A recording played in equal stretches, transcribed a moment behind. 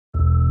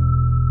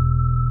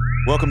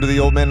Welcome to the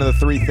Old Man of the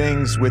Three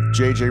Things with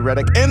JJ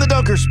Reddick and the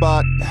Dunker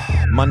Spot.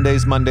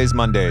 Mondays.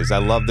 I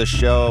love this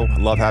show. I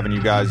love having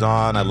you guys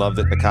on. I love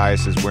that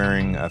Nekias is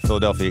wearing a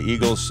Philadelphia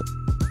Eagles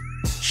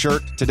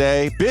shirt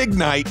today. Big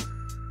night.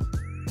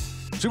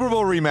 Super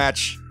Bowl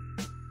rematch.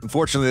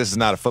 Unfortunately, this is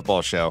not a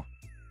football show,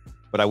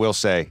 but I will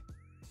say,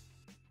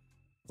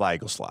 fly,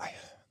 Eagles, fly.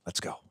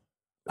 Let's go.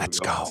 Let's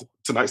go.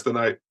 Tonight's the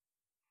night.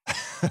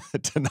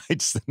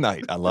 Tonight's the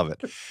night. I love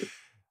it.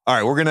 All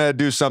right, we're going to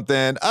do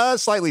something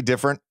slightly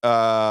different.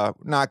 Not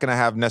going to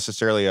have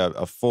necessarily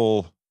a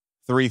full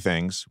three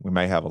things. We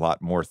may have a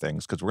lot more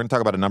things because we're going to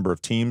talk about a number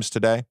of teams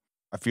today.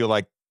 I feel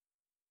like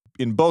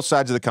in both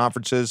sides of the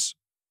conferences,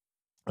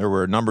 there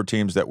were a number of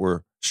teams that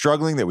were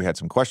struggling that we had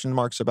some question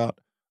marks about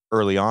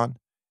early on,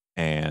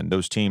 and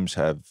those teams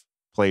have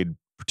played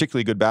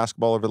particularly good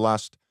basketball over the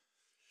last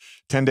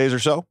 10 days or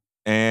so,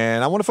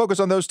 and I want to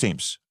focus on those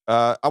teams.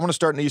 I want to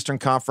start in the Eastern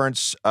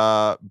Conference.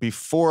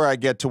 Before I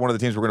get to one of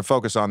the teams we're going to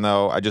focus on,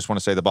 though, I just want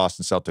to say the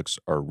Boston Celtics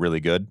are really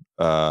good.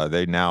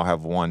 They now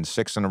have won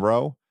 6 in a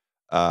row.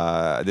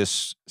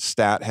 This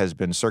stat has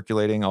been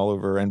circulating all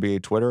over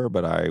NBA Twitter,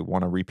 but I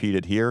want to repeat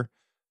it here.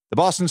 The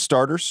Boston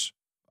starters,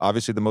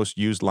 obviously the most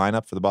used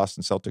lineup for the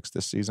Boston Celtics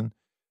this season,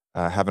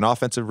 have an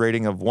offensive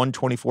rating of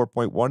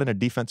 124.1 and a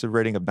defensive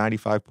rating of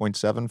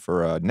 95.7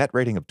 for a net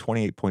rating of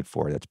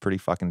 28.4. That's pretty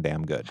fucking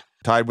damn good.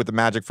 Tied with the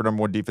Magic for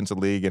number 1 defense in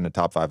the league and a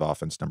top 5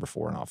 offense, number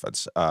 4 in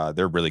offense.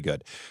 They're really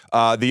good.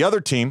 The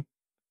other team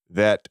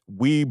that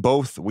we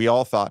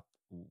all thought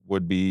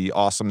would be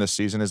awesome this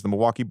season is the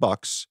Milwaukee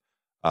Bucks.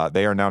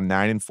 They are now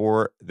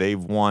 9-4.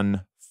 They've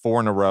won 4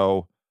 in a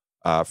row.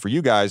 For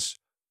you guys,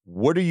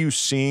 what are you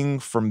seeing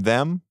from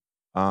them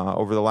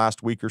over the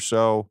last week or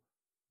so?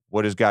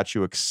 What has got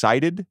you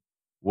excited?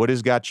 What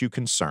has got you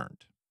concerned?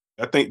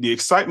 I think the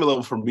excitement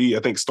level for me,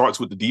 starts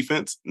with the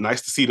defense.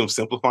 Nice to see them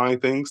simplifying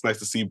things. Nice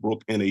to see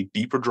Brook in a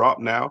deeper drop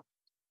now.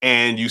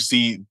 And you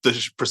see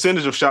the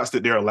percentage of shots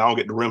that they're allowing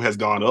at the rim has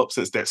gone up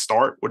since that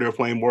start where they're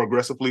playing more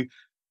aggressively.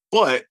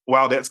 But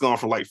while that's gone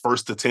from like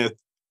 1st to 10th,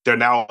 they're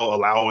now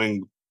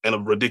allowing a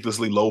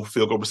ridiculously low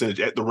field goal percentage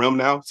at the rim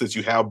now, since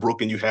you have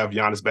Brook and you have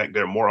Giannis back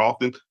there more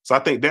often. So I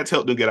think that's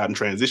helped them get out in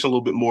transition a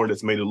little bit more.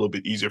 That's made it a little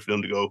bit easier for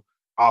them to go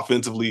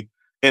offensively.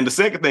 And the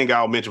second thing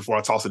I'll mention before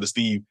I toss it to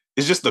Steve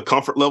is just the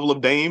comfort level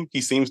of Dame.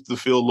 He seems to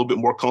feel a little bit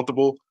more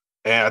comfortable.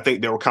 And I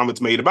think there were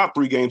comments made about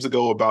 3 games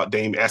ago about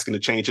Dame asking to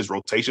change his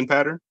rotation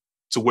pattern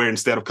to where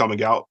instead of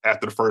coming out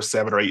after the first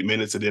 7 or 8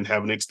 minutes and then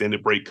have an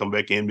extended break, come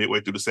back in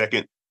midway through the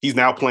second, he's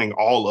now playing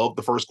all of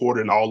the first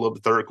quarter and all of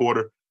the third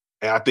quarter.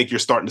 And I think you're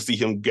starting to see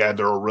him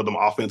gather a rhythm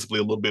offensively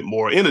a little bit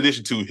more, in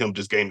addition to him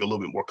just gaining a little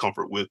bit more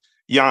comfort with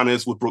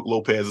Giannis, with Brook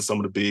Lopez and some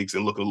of the bigs,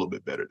 and looking a little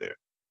bit better there.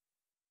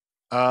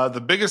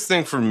 The biggest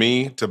thing for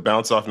me to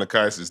bounce off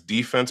Nekias'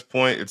 defense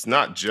point, it's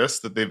not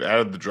just that they've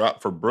added the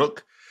drop for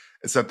Brook,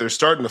 it's that they're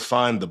starting to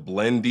find the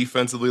blend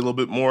defensively a little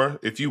bit more.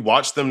 If you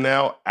watch them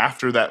now,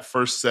 after that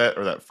first set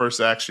or that first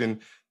action,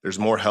 there's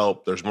more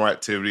help, there's more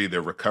activity,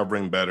 they're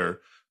recovering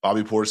better.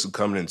 Bobby Portis can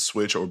come in and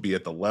switch or be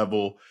at the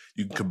level.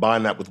 You can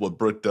combine that with what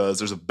Brook does.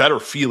 There's a better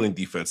feeling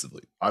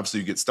defensively. Obviously,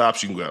 you get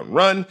stops, you can go out and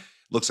run.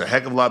 Looks a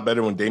heck of a lot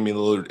better when Damian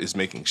Lillard is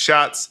making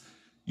shots.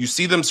 You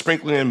see them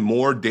sprinkling in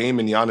more Dame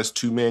and Giannis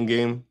 2-man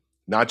game,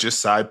 not just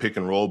side pick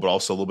and roll, but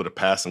also a little bit of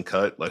pass and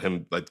cut. Let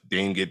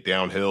Dame get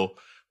downhill,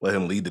 let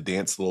him lead the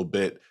dance a little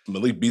bit.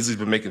 Malik Beasley's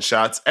been making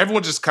shots.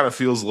 Everyone just kind of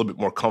feels a little bit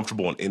more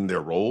comfortable and in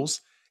their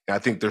roles. And I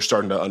think they're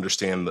starting to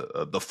understand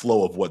the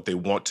flow of what they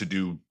want to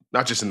do,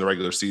 not just in the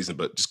regular season,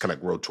 but just kind of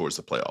grow towards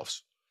the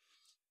playoffs.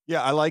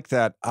 Yeah, I like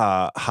that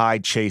high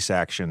chase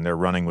action they're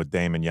running with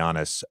Dame and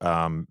Giannis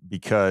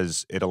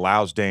because it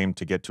allows Dame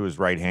to get to his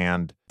right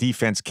hand.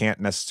 Defense can't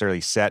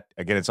necessarily set.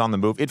 Again, it's on the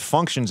move. It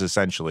functions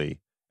essentially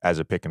as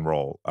a pick and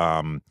roll.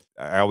 I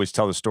always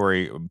tell the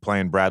story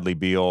playing Bradley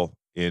Beal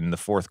in the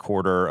 4th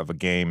quarter of a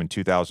game in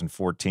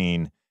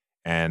 2014,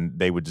 and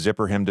they would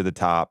zipper him to the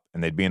top,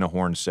 and they'd be in a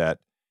horn set,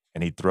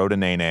 and he'd throw to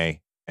Nene,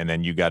 and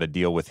then you got to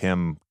deal with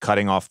him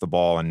cutting off the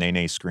ball and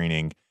Nene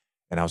screening.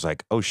 And I was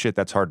like, oh, shit,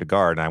 that's hard to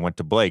guard. And I went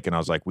to Blake, and I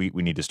was like, we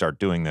need to start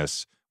doing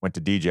this. Went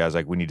to DJ, I was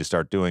like, we need to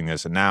start doing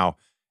this. And now,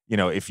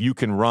 if you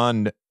can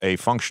run a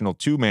functional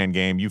 2-man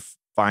game, you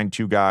find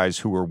 2 guys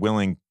who are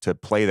willing to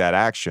play that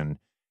action.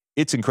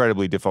 It's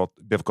incredibly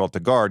difficult to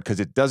guard because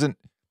it doesn't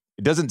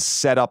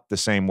set up the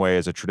same way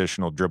as a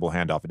traditional dribble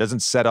handoff. It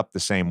doesn't set up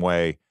the same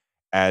way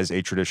as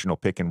a traditional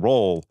pick and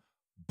roll,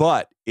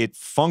 but it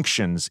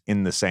functions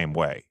in the same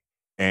way.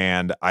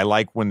 And I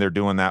like when they're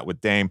doing that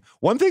with Dame.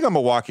 One thing on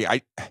Milwaukee,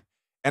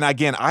 and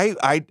again,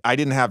 I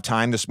didn't have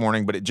time this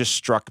morning, but it just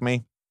struck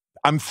me.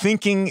 I'm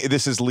thinking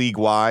this is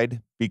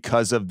league-wide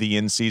because of the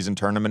in-season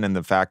tournament and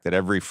the fact that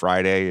every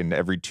Friday and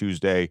every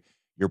Tuesday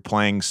you're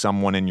playing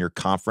someone in your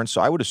conference.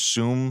 So I would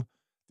assume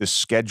the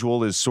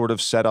schedule is sort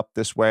of set up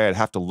this way. I'd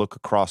have to look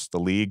across the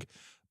league.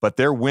 But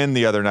their win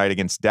the other night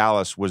against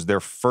Dallas was their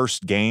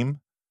first game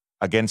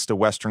against a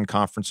Western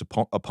Conference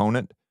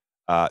opponent.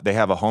 They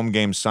have a home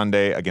game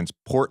Sunday against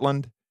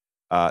Portland.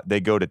 They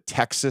go to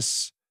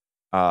Texas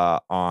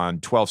on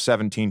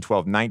 12/17,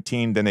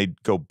 12/19. Then they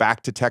go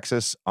back to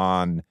Texas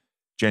on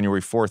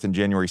January 4th and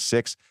January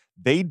 6th.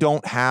 They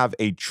don't have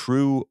a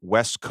true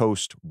West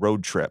Coast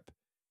road trip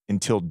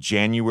until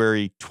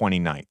January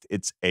 29th.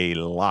 It's a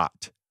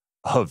lot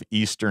of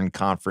Eastern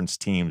Conference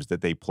teams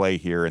that they play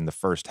here in the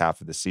first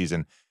half of the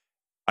season.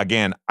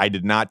 Again, I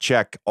did not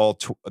check all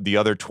the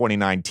other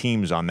 29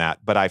 teams on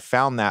that, but I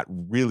found that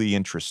really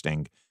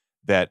interesting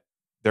that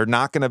they're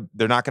not going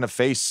to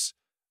face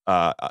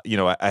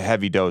a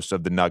heavy dose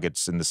of the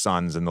Nuggets and the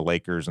Suns and the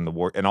Lakers and the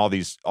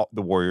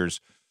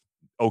Warriors,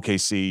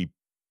 OKC,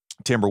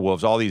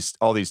 Timberwolves,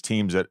 all these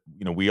teams that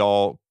we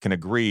all can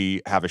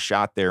agree have a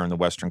shot there in the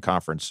Western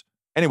Conference.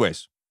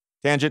 Anyways,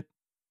 tangent.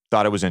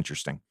 Thought it was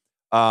interesting.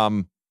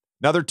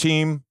 Another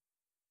team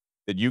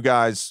that you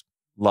guys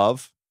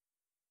love,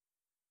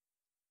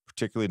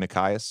 particularly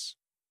Nekias,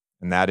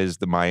 and that is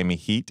the Miami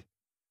Heat.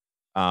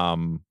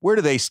 Where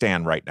do they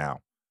stand right now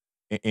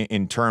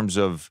in terms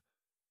of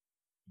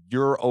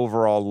your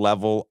overall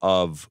level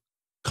of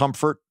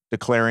comfort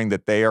declaring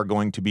that they are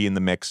going to be in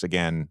the mix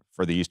again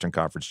for the Eastern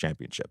Conference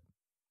Championship?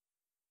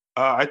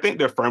 I think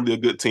they're firmly a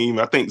good team.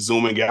 I think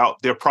zooming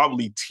out, they're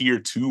probably tier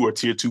 2 or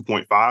tier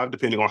 2.5,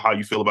 depending on how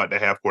you feel about the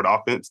half-court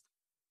offense.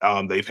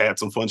 They've had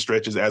some fun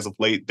stretches as of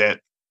late.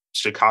 That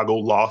Chicago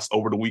loss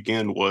over the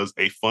weekend was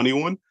a funny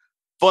one.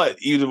 But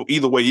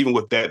either way, even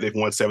with that, they've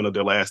won 7 of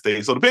their last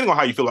 8. So depending on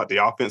how you feel about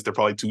the offense, they're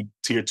probably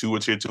tier 2 or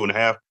tier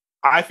 2.5.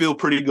 I feel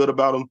pretty good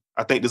about them.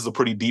 I think this is a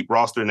pretty deep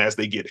roster, and as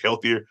they get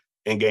healthier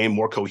and gain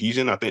more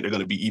cohesion, I think they're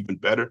going to be even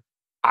better.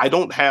 I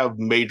don't have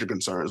major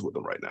concerns with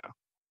them right now.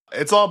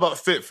 It's all about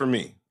fit for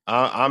me.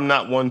 I'm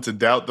not one to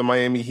doubt the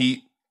Miami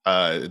Heat.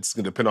 It's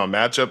going to depend on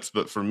matchups,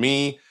 but for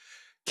me,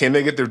 can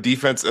they get their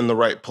defense in the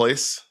right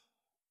place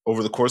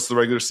over the course of the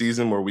regular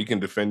season where we can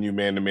defend you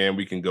man-to-man,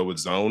 we can go with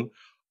zone?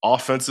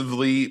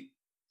 Offensively,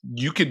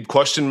 you can have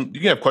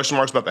question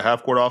marks about the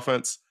half-court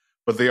offense,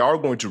 but they are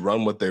going to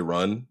run what they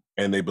run,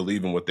 and they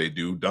believe in what they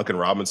do. Duncan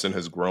Robinson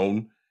has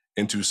grown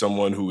into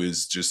someone who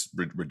is just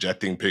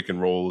rejecting pick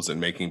and rolls and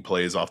making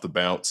plays off the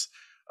bounce.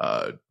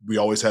 We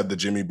always had the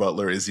Jimmy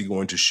Butler, is he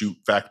going to shoot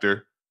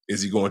factor?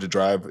 Is he going to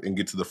drive and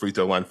get to the free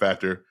throw line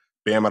factor?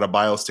 Bam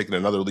Adebayo's taking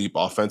another leap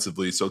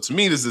offensively. So to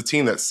me, this is a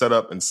team that's set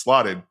up and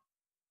slotted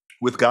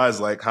with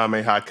guys like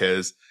Jaime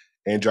Jaquez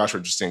and Josh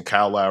Richardson,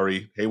 Kyle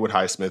Lowry, Haywood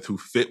Highsmith, who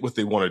fit what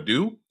they want to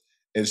do.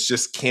 It's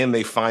just, can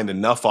they find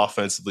enough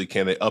offensively?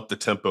 Can they up the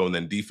tempo? And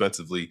then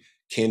defensively,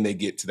 can they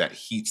get to that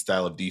Heat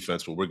style of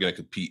defense where we're going to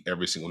compete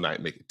every single night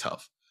and make it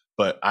tough?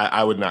 But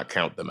I would not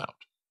count them out.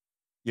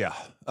 Yeah.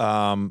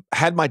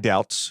 Had my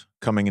doubts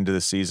coming into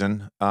the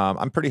season.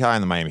 I'm pretty high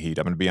on the Miami Heat.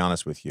 I'm going to be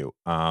honest with you.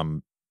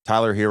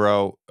 Tyler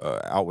Hero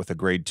out with a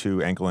grade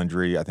 2 ankle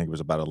injury. I think it was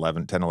about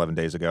 10, 11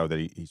 days ago that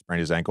he sprained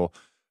his ankle.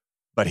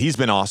 But he's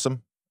been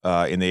awesome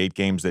in the 8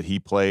 games that he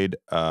played.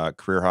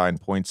 Career high in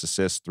points,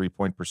 assists,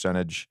 3-point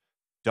percentage.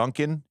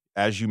 Duncan,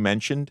 as you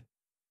mentioned,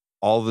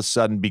 all of a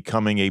sudden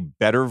becoming a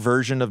better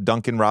version of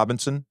Duncan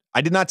Robinson.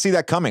 I did not see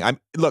that coming.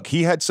 Look,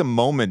 he had some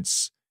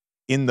moments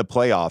in the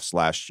playoffs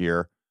last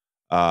year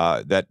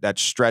that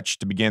stretch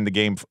to begin the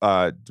game,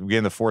 to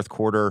begin the fourth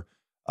quarter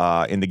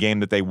in the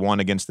game that they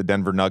won against the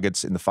Denver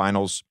Nuggets in the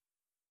finals.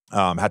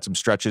 Had some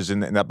stretches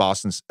in that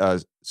Boston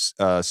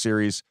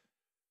series.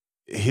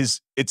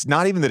 It's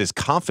not even that his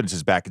confidence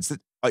is back. It's that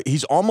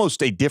he's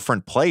almost a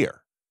different player.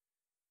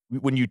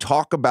 When you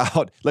talk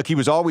about, look, he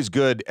was always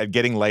good at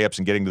getting layups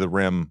and getting to the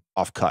rim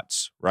off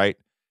cuts, right?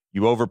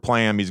 You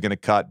overplay him, he's going to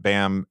cut.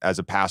 Bam as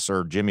a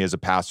passer, Jimmy as a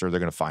passer,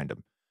 they're going to find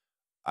him.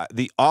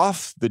 The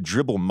off the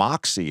dribble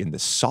moxie and the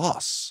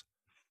sauce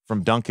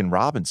from Duncan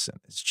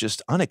Robinson is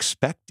just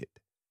unexpected.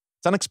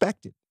 It's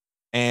unexpected.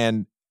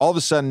 And all of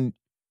a sudden,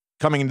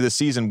 coming into the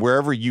season,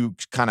 wherever you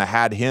kind of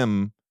had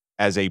him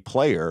as a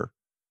player,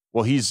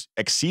 well, he's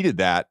exceeded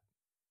that.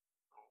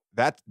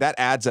 That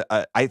adds,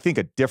 I think,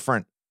 a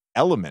different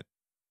element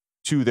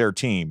to their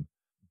team.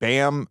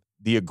 Bam,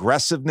 the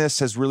aggressiveness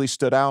has really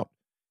stood out.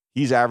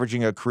 He's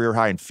averaging a career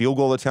high in field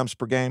goal attempts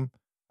per game.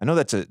 I know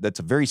that's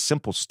a very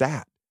simple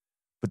stat,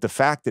 but the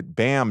fact that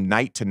Bam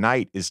night to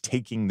night is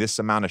taking this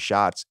amount of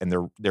shots and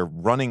they're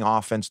running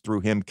offense through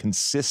him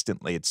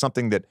consistently, it's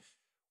something that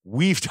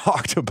we've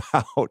talked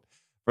about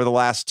for the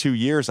last 2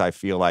 years. I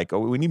feel like,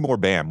 we need more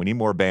Bam. We need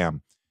more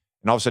Bam.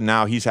 And all of a sudden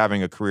now he's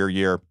having a career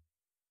year.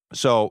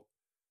 So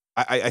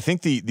I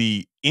think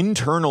the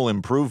internal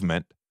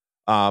improvement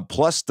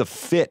plus the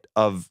fit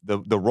of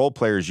the role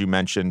players you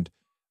mentioned,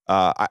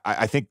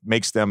 I think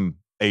makes them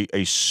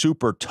a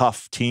super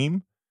tough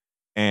team,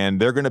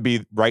 and they're going to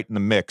be right in the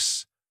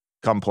mix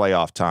come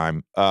playoff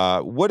time.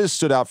 What has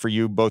stood out for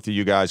you, both of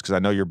you guys, because I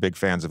know you're big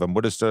fans of him,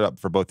 what has stood up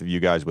for both of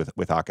you guys with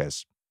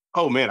Jaquez?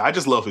 Oh, man, I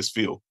just love his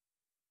feel.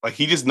 Like,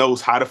 he just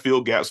knows how to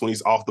fill gaps when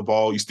he's off the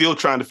ball. You're still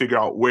trying to figure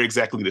out where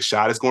exactly the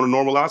shot is going to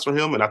normalize for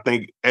him. And I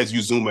think as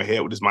you zoom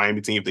ahead with this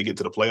Miami team, if they get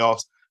to the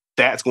playoffs,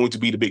 that's going to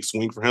be the big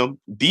swing for him.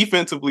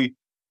 Defensively,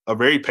 a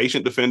very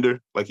patient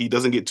defender. Like, he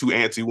doesn't get too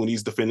antsy when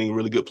he's defending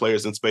really good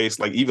players in space.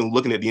 Like, even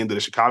looking at the end of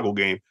the Chicago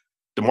game,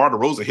 DeMar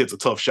DeRozan hits a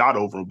tough shot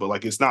over him, but,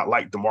 like, it's not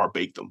like DeMar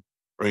baked him,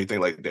 or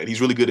anything like that.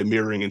 He's really good at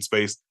mirroring in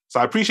space. So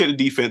I appreciate the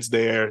defense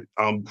there,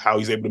 how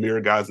he's able to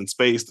mirror guys in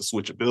space, the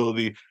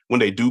switchability. When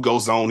they do go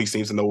zone, he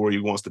seems to know where he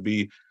wants to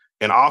be.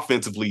 And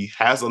offensively,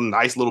 has a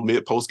nice little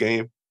mid-post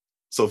game.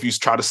 So if you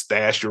try to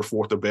stash your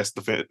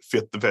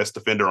fifth best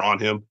defender on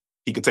him,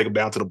 he can take him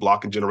down to the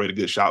block and generate a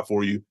good shot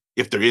for you.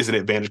 If there is an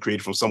advantage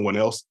created from someone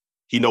else,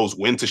 he knows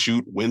when to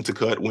shoot, when to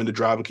cut, when to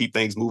drive and keep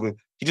things moving.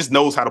 He just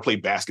knows how to play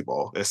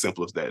basketball, as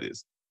simple as that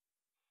is.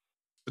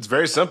 It's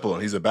very simple.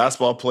 He's a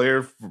basketball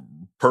player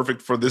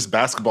perfect for this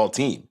basketball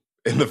team.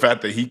 And the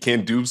fact that he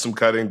can do some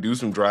cutting, do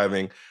some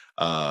driving,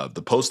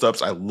 the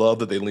post-ups, I love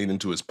that they lean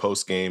into his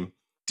post game.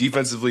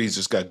 Defensively, he's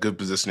just got good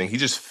positioning. He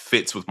just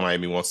fits what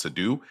Miami wants to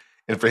do.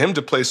 And for him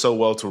to play so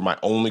well to where my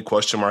only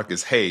question mark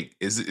is, hey,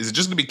 is it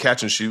just going to be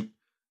catch and shoot?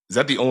 Is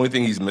that the only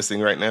thing he's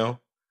missing right now?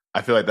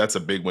 I feel like that's a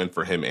big win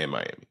for him and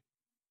Miami.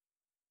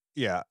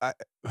 Yeah.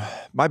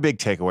 My big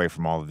takeaway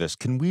from all of this,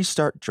 can we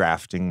start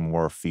drafting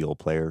more field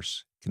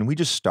players? Can we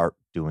just start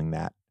doing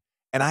that?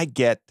 And I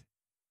get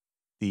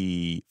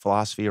the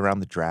philosophy around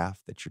the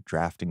draft that you're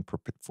drafting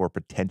for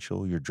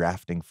potential, you're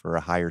drafting for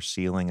a higher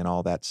ceiling and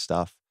all that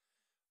stuff.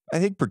 I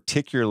think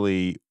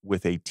particularly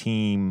with a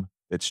team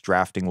that's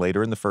drafting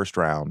later in the first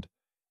round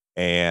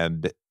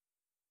and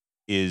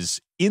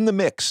is in the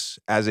mix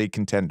as a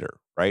contender,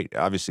 right?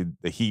 Obviously,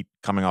 the Heat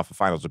coming off a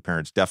finals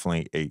appearance,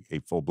 definitely a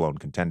full-blown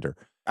contender.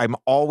 I'm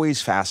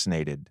always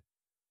fascinated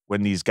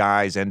when these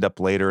guys end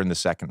up later in the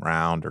second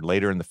round or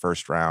later in the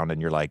first round,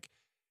 and you're like,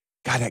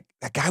 God,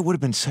 that guy would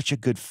have been such a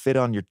good fit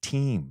on your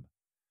team.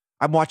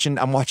 I'm watching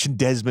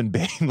Desmond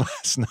Bane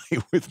last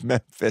night with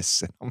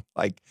Memphis, and I'm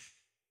like,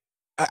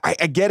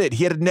 I get it.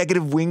 He had a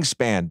negative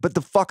wingspan, but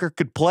the fucker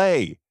could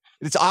play.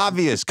 It's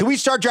obvious. Can we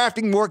start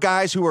drafting more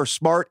guys who are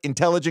smart,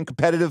 intelligent,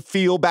 competitive,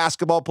 field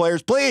basketball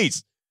players?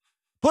 Please.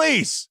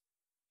 Please.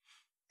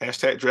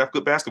 Hashtag draft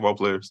good basketball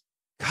players.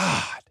 God.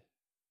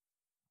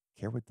 I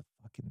care what the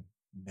fucking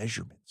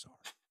measurements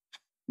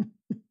are.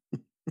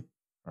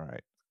 All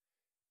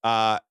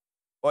right.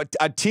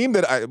 A team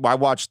that I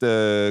watched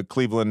the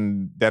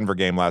Cleveland-Denver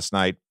game last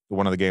night,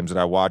 one of the games that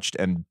I watched,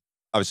 and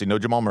obviously no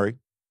Jamal Murray,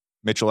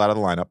 Mitchell out of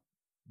the lineup.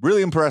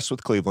 Really impressed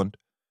with Cleveland.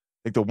 I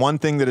think the one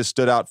thing that has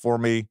stood out for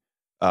me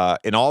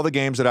in all the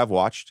games that I've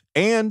watched,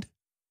 and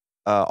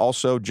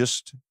also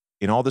just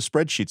in all the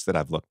spreadsheets that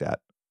I've looked at,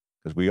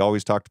 because we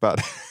always talked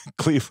about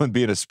Cleveland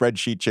being a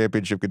spreadsheet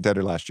championship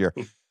contender last year.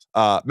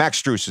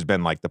 Max Strus has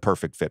been like the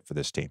perfect fit for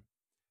this team.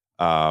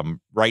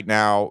 Right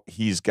now,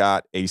 he's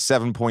got a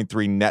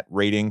 7.3 net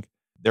rating.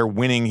 They're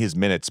winning his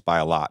minutes by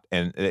a lot.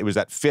 And it was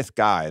that fifth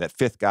guy.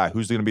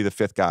 Who's going to be the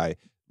fifth guy?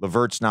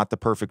 LeVert's not the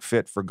perfect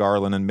fit for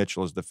Garland, and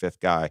Mitchell is the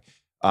fifth guy.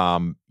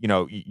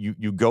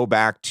 You go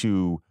back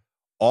to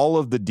all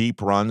of the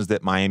deep runs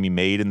that Miami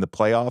made in the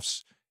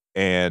playoffs,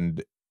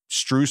 and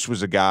Strus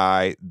was a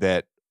guy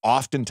that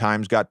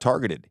oftentimes got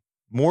targeted,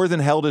 more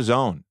than held his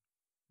own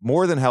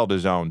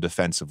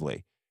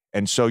defensively.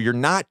 And so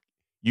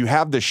you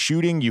have the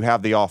shooting, you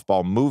have the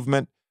off-ball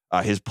movement.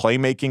 His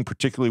playmaking,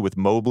 particularly with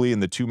Mobley in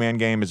the two-man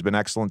game, has been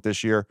excellent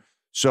this year.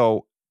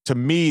 So to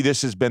me,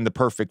 this has been the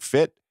perfect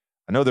fit.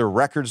 I know their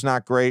record's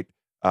not great.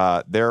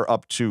 They're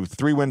up to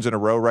 3 wins in a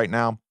row right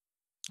now.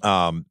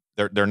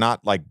 They're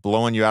not like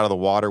blowing you out of the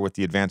water with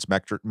the advanced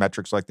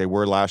metrics like they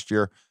were last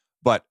year.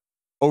 But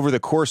over the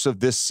course of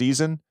this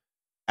season,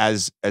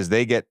 as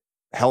they get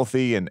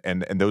healthy and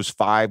those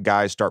 5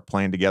 guys start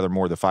playing together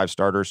more, the 5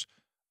 starters,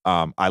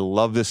 I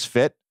love this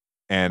fit,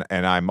 and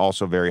I'm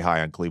also very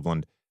high on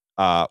Cleveland.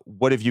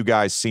 What have you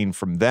guys seen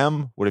from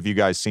them? What have you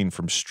guys seen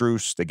from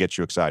Strus that gets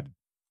you excited?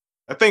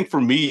 I think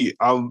for me,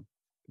 I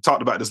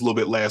talked about this a little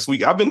bit last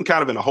week. I've been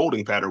kind of in a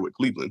holding pattern with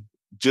Cleveland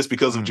just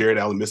because of Jared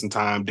Allen missing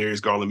time, Darius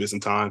Garland missing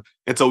time.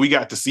 And so we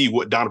got to see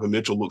what Donovan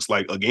Mitchell looks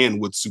like again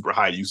with super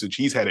high usage.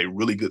 He's had a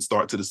really good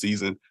start to the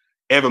season.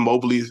 Evan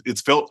Mobley,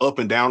 it's felt up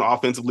and down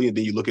offensively. And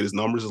then you look at his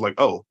numbers, it's like,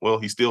 oh, well,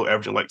 he's still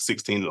averaging like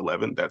 16 and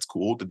 11. That's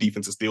cool. The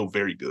defense is still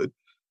very good.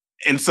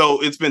 And so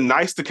it's been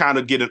nice to kind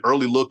of get an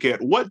early look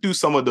at what do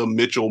some of the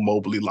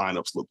Mitchell-Mobley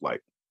lineups look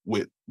like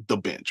with the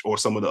bench or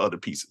some of the other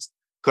pieces.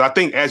 Because I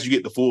think as you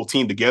get the full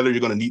team together, you're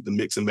going to need to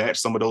mix and match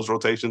some of those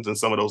rotations and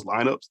some of those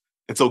lineups.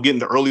 And so getting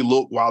the early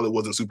look, while it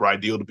wasn't super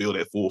ideal to build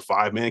that full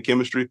 5-man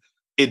chemistry,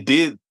 it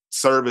did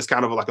serve as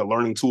kind of like a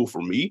learning tool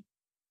for me.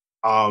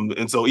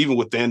 And so even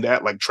within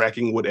that, like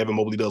tracking what Evan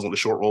Mobley does on the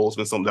short roll has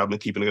been something that I've been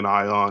keeping an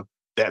eye on.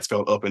 That's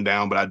felt up and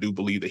down, but I do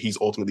believe that he's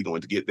ultimately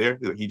going to get there.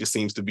 He just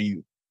seems to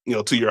be,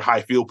 to your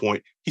high field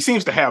point, he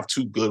seems to have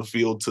too good a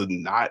field to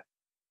not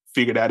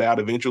figure that out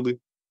eventually.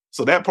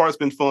 So that part's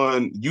been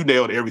fun. You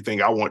nailed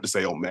everything I wanted to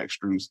say on Max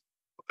Strus.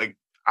 Like,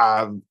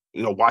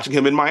 watching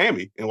him in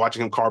Miami and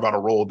watching him carve out a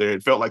role there,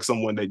 it felt like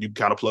someone that you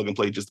kind of plug and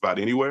play just about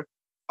anywhere.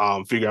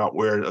 Figure out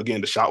where,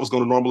 again, the shot was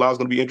going to normalize was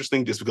going to be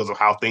interesting just because of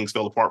how things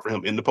fell apart for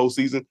him in the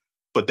postseason.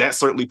 But that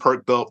certainly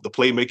perked up. The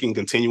playmaking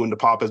continuing to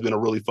pop has been a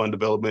really fun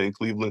development in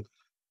Cleveland.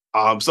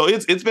 So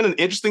it's been an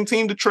interesting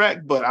team to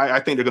track, but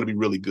I think they're going to be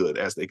really good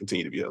as they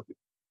continue to be healthy.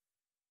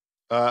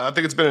 I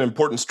think it's been an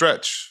important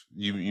stretch.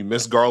 You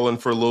miss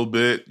Garland for a little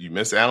bit. You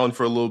miss Allen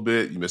for a little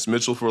bit. You miss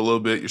Mitchell for a little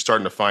bit. You're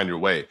starting to find your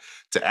way.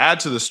 To add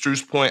to the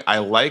Strus point, I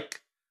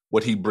like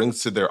what he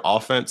brings to their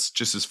offense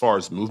just as far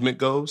as movement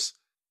goes.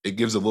 It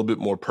gives a little bit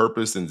more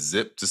purpose and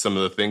zip to some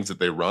of the things that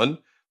they run.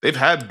 They've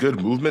had good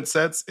movement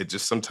sets. It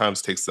just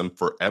sometimes takes them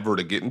forever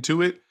to get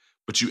into it.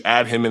 But you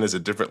add him in as a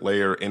different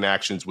layer in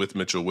actions with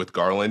Mitchell, with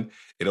Garland.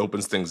 It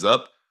opens things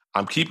up.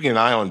 I'm keeping an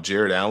eye on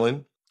Jared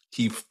Allen.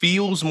 He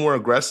feels more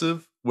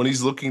aggressive when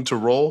he's looking to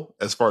roll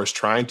as far as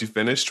trying to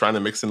finish, trying to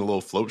mix in a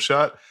little float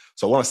shot.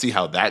 So I want to see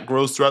how that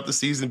grows throughout the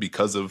season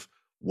because of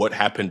what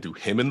happened to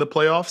him in the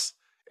playoffs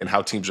and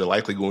how teams are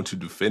likely going to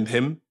defend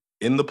him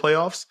in the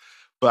playoffs.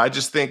 But I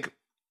just think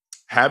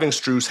having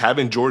Strus,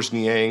 having George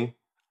Niang,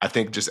 I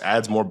think just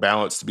adds more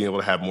balance to being able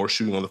to have more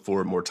shooting on the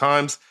floor at more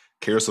times.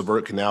 Karis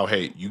LeVert can now,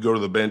 hey, you go to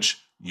the bench,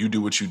 you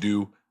do what you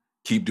do,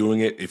 keep doing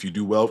it. If you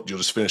do well, you'll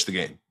just finish the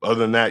game. Other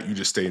than that, you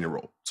just stay in your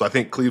role. So I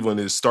think Cleveland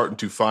is starting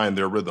to find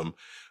their rhythm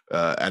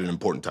at an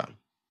important time.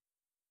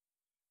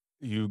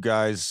 You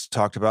guys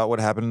talked about what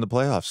happened in the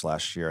playoffs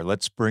last year.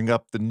 Let's bring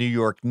up the New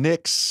York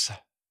Knicks.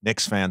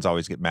 Knicks fans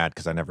always get mad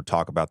because I never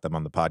talk about them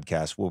on the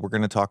podcast. Well, we're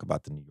going to talk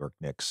about the New York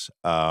Knicks.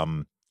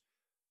 Dante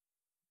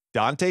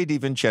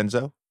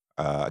DiVincenzo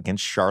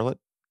against Charlotte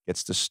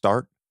gets to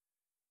start,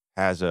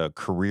 has a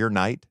career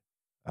night.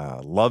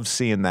 Love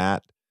seeing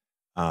that.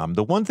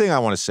 The one thing I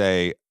want to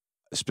say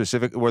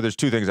specific, well, there's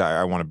two things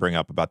I want to bring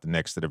up about the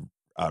Knicks that have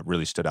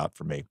really stood out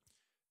for me.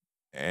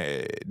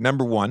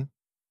 Number one,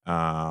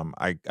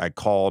 I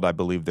called, I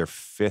believe, their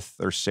 5th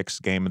or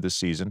 6th game of the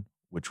season,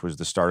 which was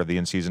the start of the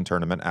in-season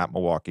tournament at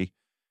Milwaukee.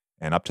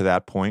 And up to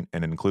that point,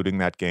 and including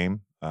that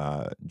game,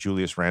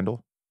 Julius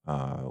Randle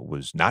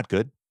was not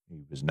good.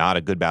 He was not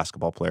a good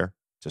basketball player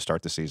to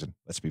start the season.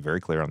 Let's be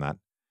very clear on that.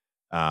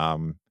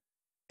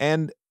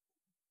 And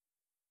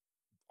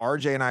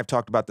RJ and I have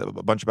talked about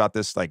a bunch about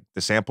this, like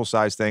the sample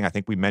size thing. I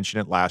think we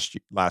mentioned it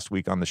last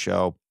week on the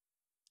show.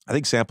 I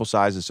think sample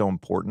size is so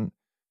important.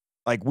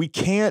 Like we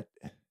can't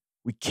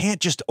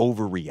just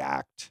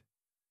overreact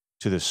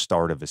to the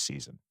start of a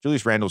season.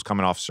 Julius Randle's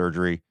coming off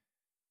surgery,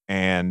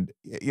 and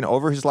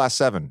over his last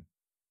 7,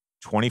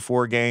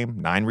 24 game,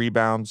 9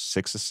 rebounds,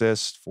 6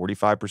 assists,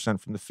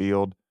 45% from the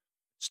field,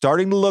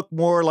 starting to look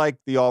more like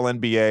the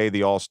All-NBA,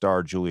 the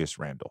All-Star Julius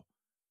Randle.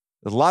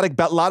 There's a lot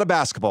of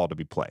basketball to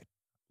be played.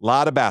 A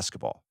lot of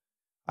basketball.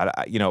 I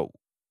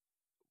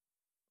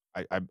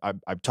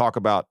talk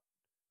about,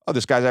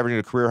 this guy's averaging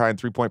a career high in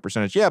 3-point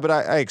percentage. Yeah, but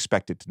I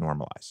expect it to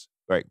normalize,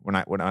 right? When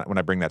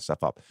I bring that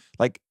stuff up,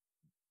 like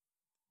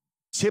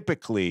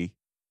typically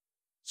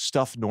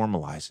stuff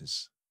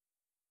normalizes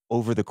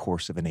over the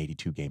course of an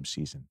 82-game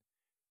season.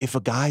 If a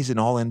guy's an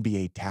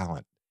All-NBA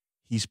talent,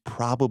 he's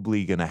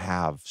probably going to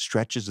have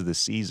stretches of the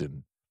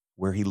season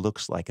where he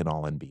looks like an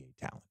All-NBA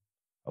talent.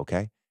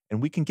 Okay.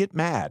 And we can get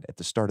mad at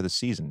the start of the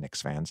season,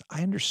 Knicks fans.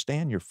 I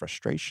understand your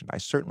frustration. I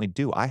certainly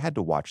do. I had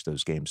to watch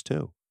those games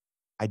too.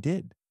 I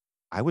did.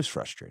 I was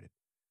frustrated.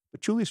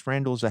 But Julius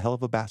Randle is a hell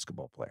of a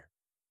basketball player.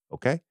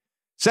 Okay?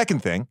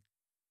 Second thing,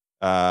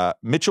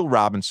 Mitchell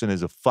Robinson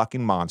is a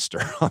fucking monster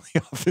on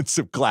the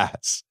offensive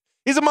glass.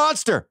 He's a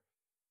monster.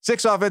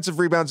 6 offensive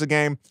rebounds a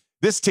game.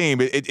 This team,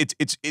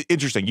 it's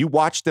interesting. You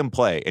watch them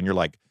play, and you're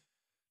like,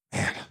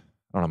 man, I don't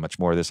know how much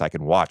more of this I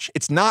can watch.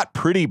 It's not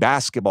pretty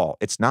basketball.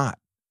 It's not.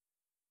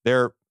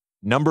 They're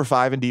number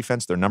 5 in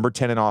defense. They're number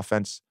 10 in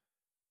offense.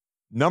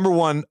 Number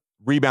 1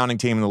 rebounding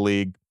team in the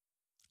league.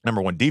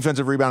 Number 1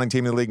 defensive rebounding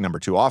team in the league. Number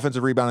 2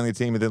 offensive rebounding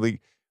team in the league.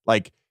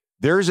 Like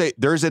there's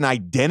an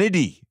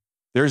identity.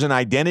 There's an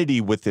identity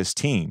with this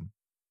team.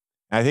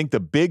 And I think the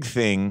big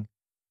thing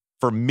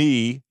for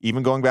me,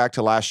 even going back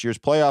to last year's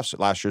playoffs,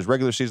 last year's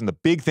regular season, the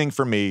big thing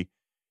for me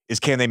is,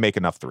 can they make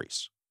enough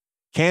threes?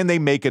 Can they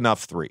make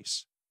enough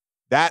threes?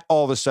 That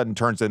all of a sudden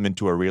turns them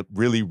into a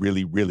really,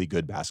 really, really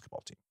good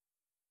basketball team.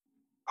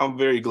 I'm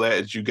very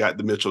glad that you got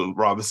the Mitchell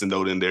Robinson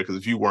note in there, because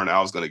if you weren't,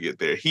 I was going to get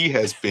there. He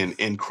has been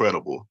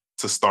incredible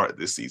to start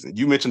this season.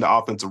 You mentioned the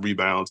offensive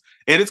rebounds,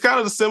 and it's kind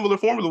of a similar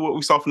formula to what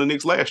we saw from the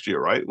Knicks last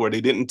year, right? Where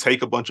they didn't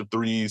take a bunch of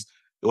threes.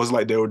 It wasn't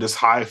like they were just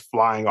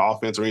high-flying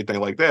offense or anything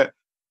like that.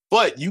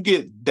 But you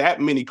get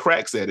that many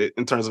cracks at it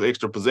in terms of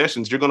extra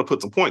possessions, you're going to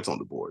put some points on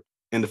the board.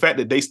 And the fact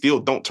that they still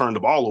don't turn the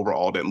ball over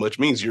all that much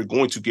means you're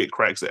going to get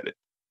cracks at it.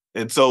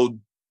 And so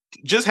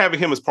just having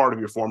him as part of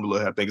your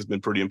formula, I think, has been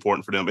pretty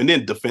important for them. And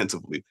then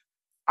defensively,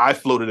 I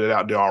floated it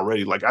out there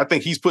already. Like, I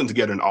think he's putting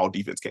together an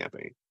all-defense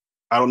campaign.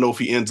 I don't know if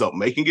he ends up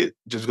making it,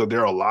 just because there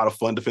are a lot of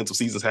fun defensive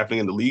seasons happening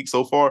in the league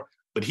so far.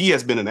 But he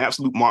has been an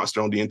absolute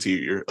monster on the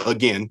interior.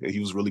 Again, he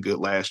was really good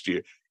last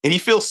year. And he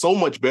feels so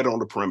much better on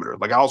the perimeter.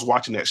 Like, I was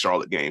watching that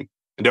Charlotte game,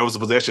 and there was a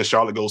possession.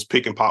 Charlotte goes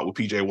pick and pop with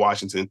P.J.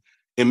 Washington.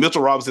 And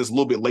Mitchell Robinson's a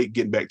little bit late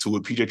getting back to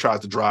it. P.J. tries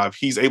to drive.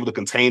 He's able to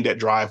contain that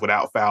drive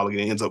without fouling,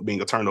 and it ends up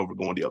being a turnover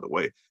going the other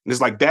way. And it's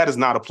like, that is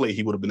not a play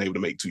he would have been able to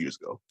make 2 years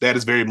ago. That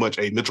is very much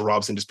a Mitchell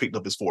Robinson just picked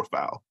up his 4th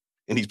foul,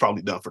 and he's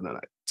probably done for the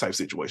night type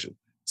situation.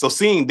 So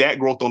seeing that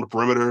growth on the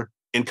perimeter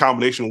in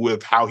combination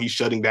with how he's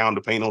shutting down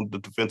the paint on the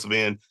defensive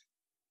end,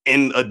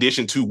 in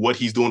addition to what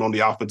he's doing on the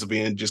offensive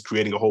end, just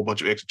creating a whole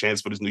bunch of extra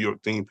chances for this New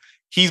York team.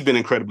 He's been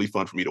incredibly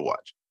fun for me to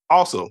watch.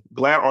 Also,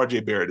 glad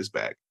RJ Barrett is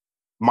back.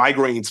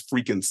 Migraines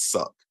freaking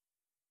suck.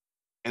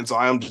 And so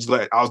I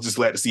was just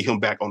glad to see him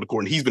back on the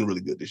court. And he's been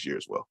really good this year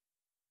as well.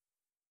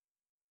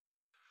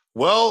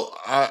 Well,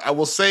 I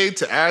will say,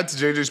 to add to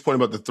JJ's point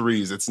about the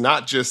threes, it's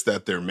not just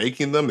that they're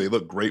making them. They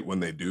look great when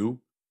they do.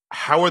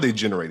 How are they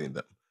generating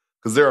them?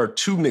 Because there are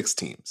two Knicks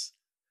teams.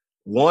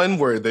 One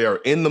where they are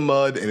in the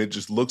mud and it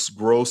just looks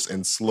gross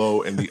and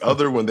slow, and the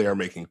other when they are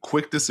making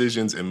quick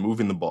decisions and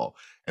moving the ball.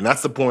 And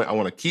that's the point I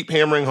want to keep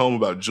hammering home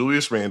about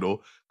Julius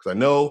Randle, because I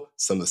know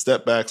some of the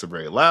step backs are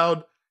very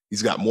loud.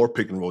 He's got more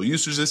pick and roll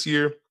usage this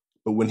year.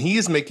 But when he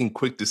is making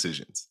quick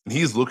decisions and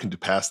he is looking to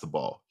pass the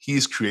ball, he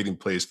is creating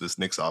plays for this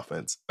Knicks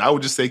offense. I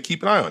would just say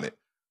keep an eye on it.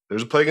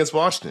 There's a play against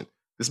Washington.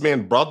 This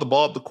man brought the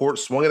ball up the court,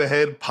 swung it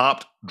ahead,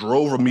 popped,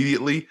 drove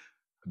immediately,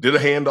 did a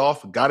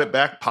handoff, got it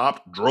back,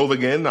 popped, drove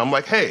again. I'm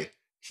like, hey,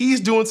 he's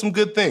doing some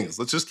good things.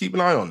 Let's just keep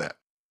an eye on that.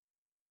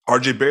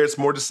 RJ Barrett's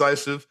more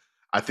decisive.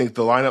 I think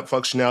the lineup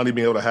functionality,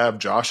 being able to have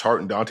Josh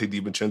Hart and Dante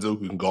DiVincenzo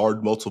who can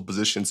guard multiple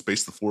positions,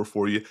 space the floor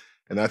for you.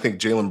 And I think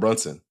Jalen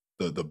Brunson,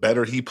 the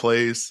better he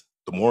plays,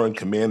 the more in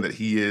command that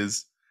he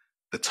is,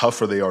 the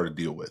tougher they are to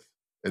deal with.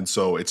 And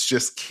so it's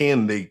just,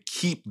 can they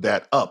keep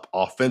that up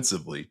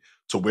offensively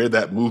to where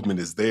that movement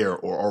is there,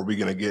 or are we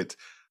going to get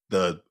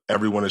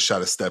everyone has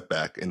shot a step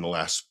back in the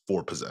last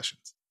 4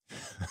 possessions?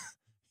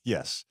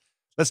 Yes.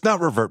 Let's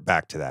not revert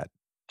back to that,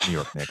 New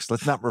York Knicks.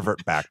 Let's not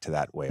revert back to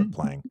that way of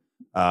playing.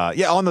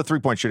 On the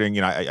three-point shooting,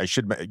 you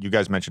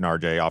guys mentioned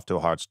RJ off to a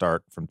hot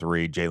start from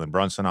 3, Jalen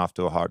Brunson off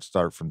to a hot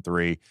start from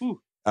 3. Ooh.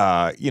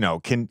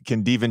 Can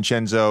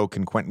DiVincenzo,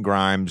 can Quentin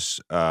Grimes,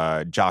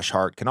 Josh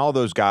Hart, can all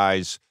those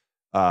guys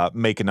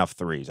make enough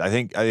threes? I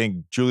think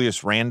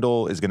Julius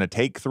Randle is going to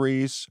take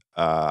threes.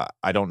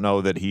 I don't know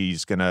that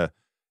he's going to,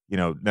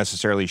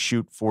 necessarily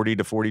shoot 40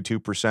 to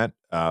 42%,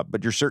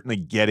 but you're certainly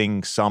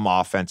getting some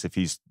offense if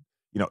he's,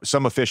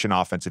 some efficient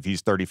offense if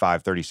he's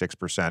 35,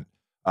 36%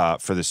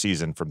 for the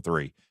season from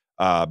 3.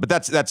 But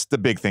that's the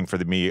big thing for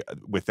me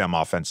with them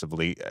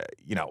offensively.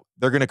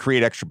 They're going to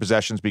create extra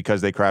possessions because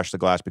they crash the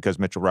glass, because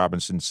Mitchell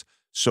Robinson's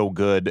so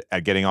good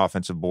at getting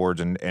offensive boards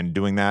and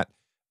doing that.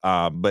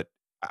 But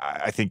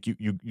I think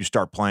you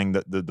start playing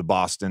the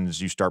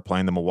Bostons, you start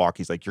playing the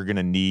Milwaukee's, like you're going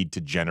to need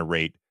to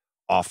generate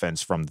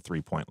offense from the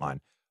 3-point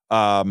line.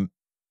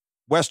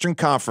 Western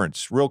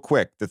Conference, real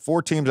quick. The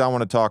 4 teams I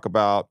want to talk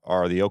about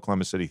are the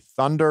Oklahoma City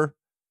Thunder.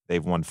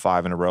 They've won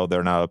 5 in a row.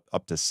 They're now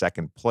up to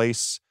 2nd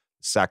place.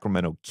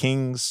 Sacramento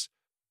Kings.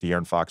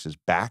 De'Aaron Fox is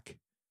back,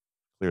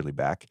 clearly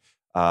back.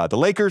 The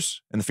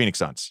Lakers and the Phoenix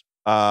Suns.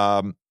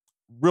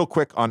 Real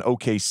quick on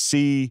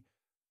OKC.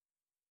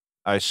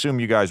 I assume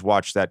you guys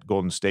watched that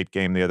Golden State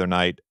game the other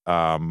night.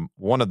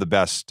 One of the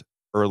best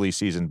early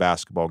season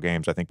basketball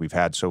games I think we've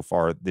had so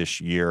far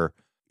this year.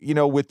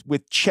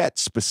 With Chet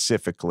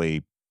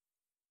specifically,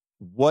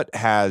 what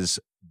has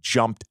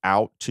jumped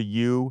out to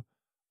you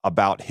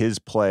about his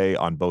play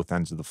on both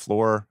ends of the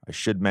floor? I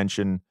should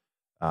mention,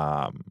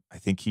 I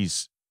think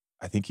he's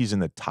in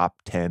the top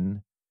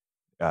 10.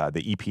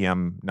 The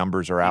EPM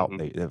numbers are out.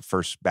 The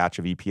first batch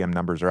of EPM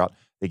numbers are out. I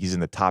think he's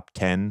in the top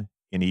 10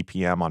 in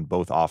EPM on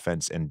both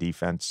offense and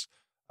defense.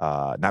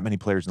 Not many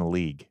players in the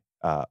league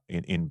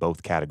in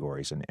both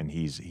categories, and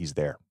he's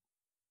there.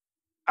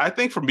 I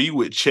think for me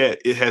with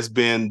Chet, it has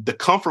been the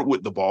comfort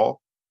with the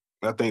ball.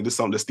 I think this is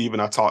something that Steve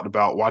and I talked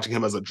about. Watching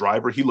him as a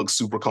driver, he looks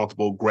super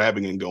comfortable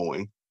grabbing and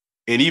going.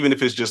 And even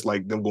if it's just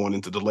like them going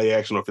into delay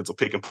action, or if it's a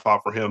pick and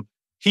pop for him,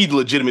 he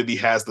legitimately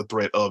has the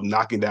threat of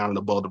knocking down an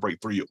above the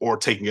break 3 or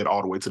taking it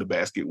all the way to the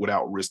basket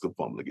without risk of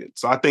fumbling it.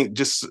 So I think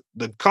just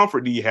the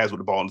comfort he has with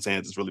the ball in his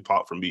hands is really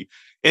popped for me.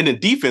 And then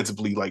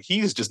defensively, like, he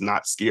is just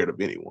not scared of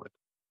anyone.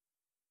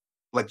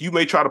 Like, you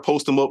may try to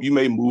post him up, you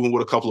may move him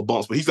with a couple of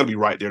bumps, but he's going to be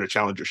right there to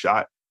challenge your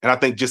shot. And I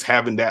think just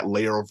having that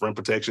layer of rim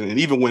protection, and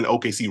even when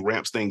OKC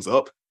ramps things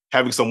up,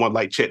 having someone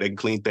like Chet that can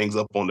clean things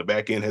up on the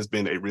back end has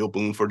been a real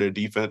boon for their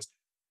defense.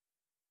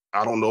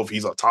 I don't know if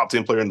he's a top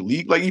 10 player in the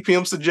league like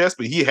EPM suggests,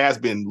 but he has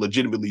been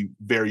legitimately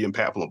very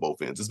impactful on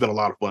both ends. It's been a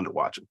lot of fun to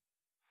watch him.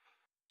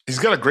 He's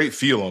got a great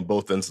feel on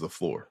both ends of the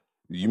floor.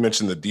 You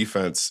mentioned the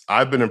defense.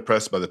 I've been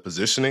impressed by the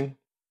positioning,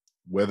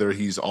 whether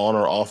he's on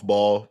or off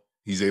ball.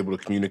 He's able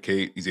to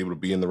communicate. He's able to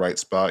be in the right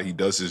spot. He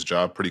does his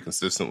job pretty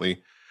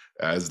consistently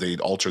as they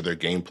alter their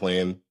game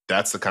plan.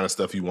 That's the kind of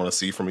stuff you want to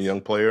see from a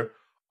young player.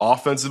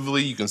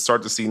 Offensively, you can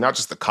start to see not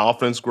just the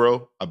confidence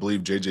grow. I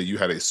believe, JJ, you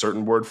had a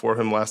certain word for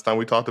him last time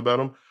we talked about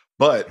him,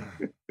 but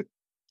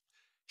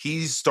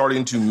he's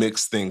starting to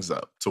mix things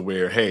up to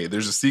where, hey,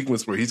 there's a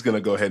sequence where he's going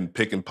to go ahead and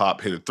pick and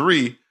pop, hit a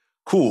 3.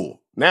 Cool.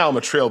 Now I'm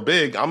a trail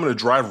big. I'm going to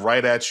drive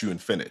right at you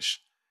and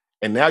finish.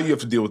 And now you have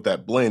to deal with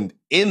that blend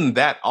in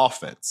that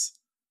offense,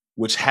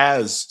 which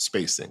has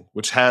spacing,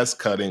 which has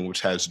cutting,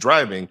 which has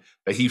driving,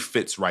 that he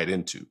fits right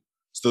into.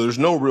 So there's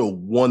no real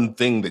one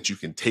thing that you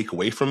can take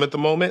away from at the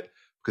moment,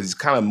 because he's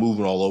kind of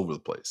moving all over the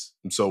place.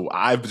 And so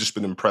I've just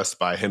been impressed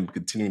by him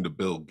continuing to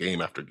build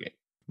game after game.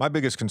 My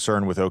biggest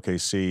concern with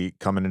OKC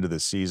coming into the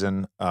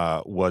season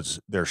was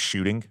their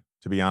shooting,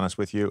 to be honest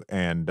with you,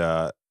 and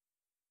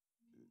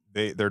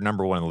they're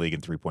number one in the league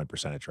in 3-point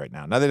percentage right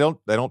now. Now they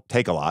don't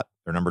take a lot.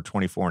 They're number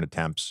 24 in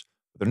attempts.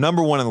 They're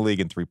number one in the league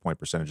in 3-point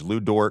percentage.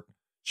 Lou Dort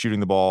shooting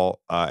the ball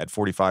at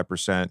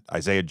 45%.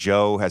 Isaiah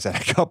Joe has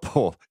had a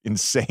couple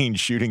insane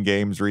shooting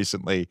games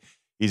recently.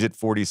 He's at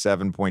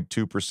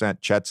 47.2%.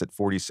 Chet's at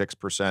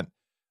 46%.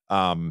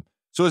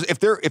 So if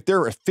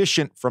they're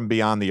efficient from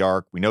beyond the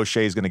arc, we know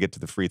Shea's going to get to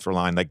the free throw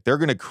line. Like, they're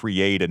going to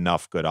create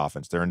enough good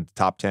offense. They're in the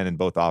top 10 in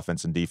both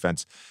offense and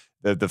defense.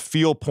 The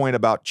feel point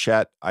about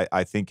Chet,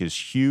 I think,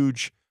 is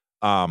huge.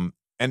 And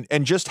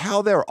just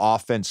how their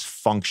offense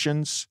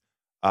functions.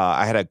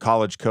 I had a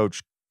college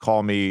coach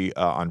call me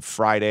on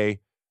Friday.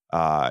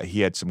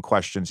 He had some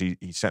questions. He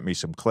sent me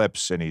some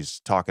clips, and he's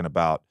talking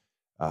about,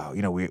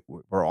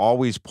 we're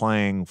always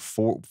playing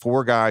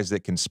four guys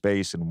that can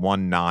space and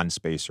one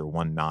non-spacer,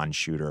 one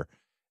non-shooter.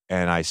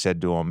 And I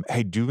said to him,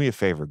 hey, do me a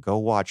favor. Go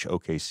watch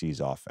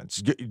OKC's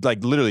offense.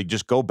 Like, literally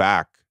just go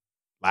back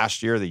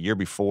last year, the year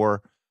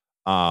before,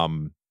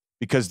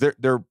 because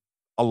they're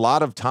a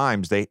lot of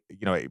times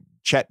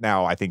Chet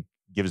now, I think,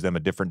 gives them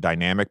a different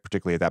dynamic,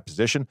 particularly at that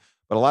position.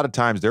 But a lot of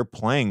times they're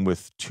playing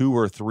with 2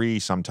 or 3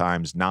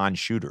 sometimes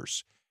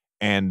non-shooters.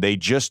 And they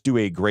just do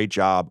a great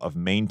job of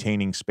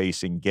maintaining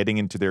spacing, getting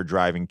into their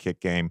driving kick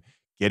game,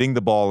 getting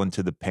the ball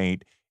into the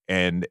paint.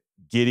 And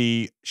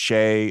Giddey,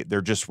 Shea,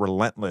 they're just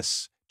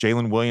relentless.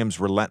 Jalen Williams,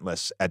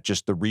 relentless at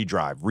just the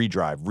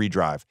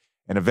redrive.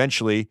 And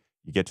eventually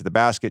you get to the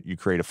basket, you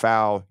create a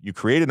foul, you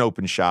create an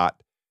open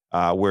shot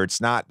where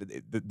it's not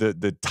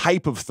the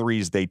type of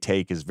threes they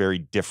take is very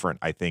different,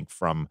 I think,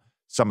 from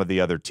some of the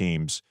other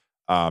teams.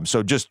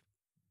 So just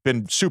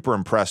been super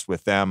impressed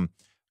with them.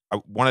 I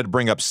wanted to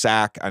bring up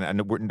Sack. I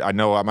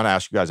know I'm going to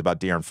ask you guys about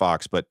De'Aaron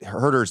Fox, but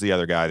Herter's the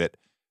other guy that,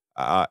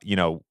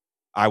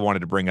 I wanted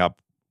to bring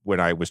up when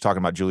I was talking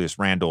about Julius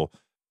Randle,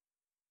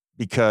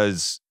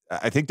 because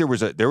I think there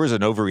was an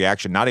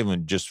overreaction, not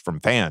even just from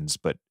fans,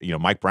 but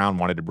Mike Brown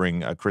wanted to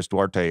bring Chris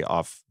Duarte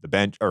off the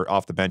bench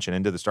and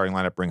into the starting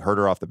lineup, bring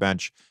Herter off the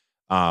bench.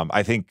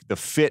 I think the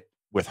fit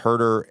with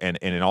Herter and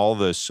in all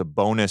the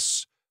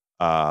Sabonis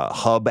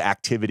hub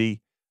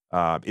activity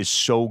is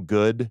so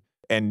good,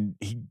 and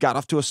he got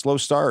off to a slow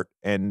start,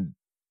 and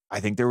I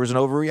think there was an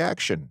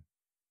overreaction.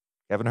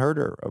 Kevin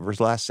Herter, over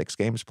his last 6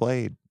 games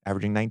played,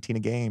 averaging 19 a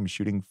game,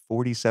 shooting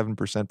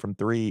 47% from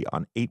 3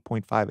 on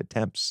 8.5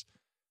 attempts.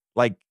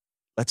 Like,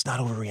 let's not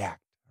overreact,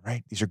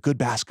 right? These are good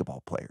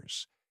basketball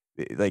players.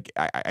 Like,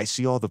 I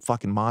see all the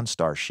fucking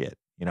Monstar shit.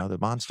 The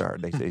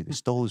Monstar, they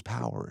stole his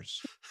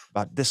powers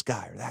about this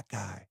guy or that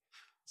guy.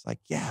 It's like,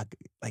 yeah,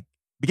 like,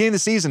 beginning of the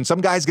season,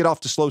 some guys get off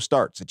to slow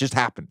starts. It just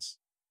happens,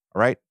 all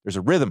right? There's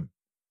a rhythm.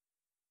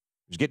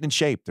 There's getting in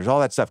shape. There's all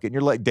that stuff. Getting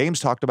your leg. Dame's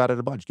talked about it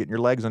a bunch. Getting your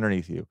legs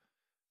underneath you.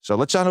 So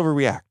let's not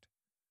overreact.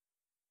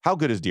 How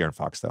good is De'Aaron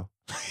Fox, though?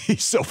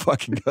 He's so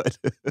fucking good.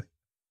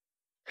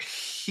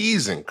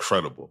 He's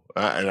incredible.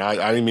 And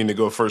I didn't mean to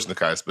go first,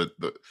 Nekias, but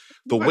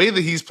the way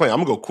that he's playing,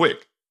 I'm going to go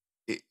quick.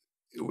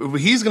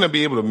 He's going to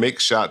be able to make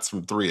shots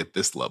from 3 at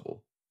this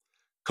level,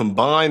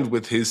 combined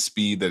with his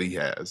speed that he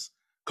has,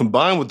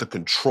 combined with the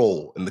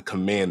control and the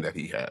command that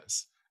he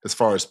has, as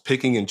far as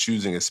picking and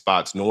choosing his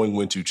spots, knowing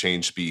when to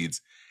change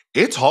speeds.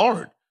 It's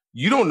hard.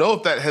 You don't know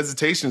if that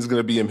hesitation is going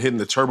to be him hitting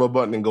the turbo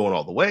button and going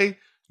all the way.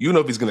 You don't know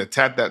if he's going to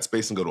tap that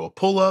space and go to a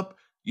pull-up.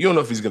 You don't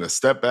know if he's going to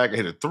step back and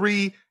hit a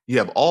 3. You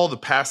have all the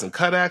pass and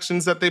cut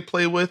actions that they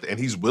play with, and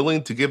he's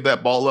willing to give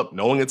that ball up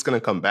knowing it's going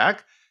to come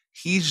back.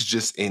 He's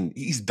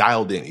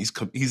dialed in.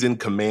 He's in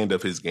command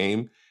of his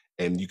game,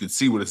 and you could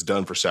see what it's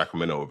done for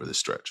Sacramento over this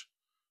stretch.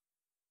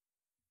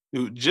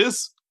 Dude,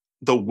 just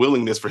the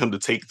willingness for him to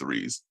take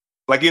threes.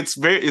 Like, it's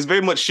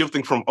very much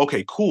shifting from,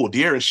 okay, cool,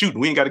 De'Aaron's shooting,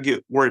 we ain't got to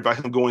get worried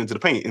about him going into the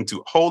paint,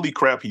 into, holy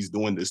crap, he's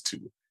doing this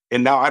too.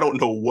 And now I don't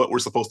know what we're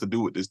supposed to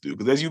do with this dude.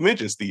 Because as you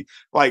mentioned, Steve,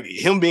 like,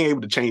 him being able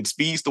to change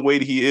speeds the way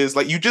that he is,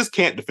 like, you just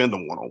can't defend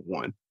him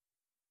one-on-one.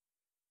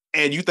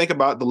 And you think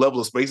about the level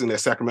of spacing that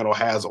Sacramento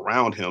has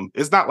around him,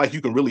 it's not like you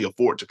can really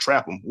afford to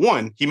trap him.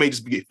 One, he may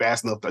just be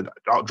fast enough to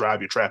outdrive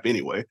your trap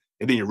anyway,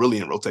 and then you're really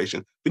in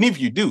rotation. But even if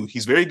you do,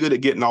 he's very good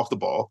at getting off the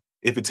ball.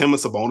 If it's him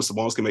and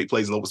Sabonis can make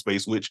plays in open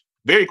space, which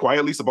very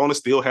quietly, Sabonis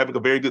still having a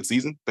very good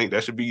season. I think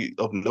that should be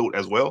of note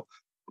as well.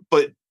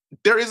 But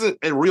there isn't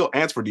a real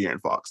answer for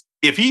De'Aaron Fox.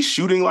 If he's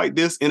shooting like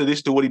this, in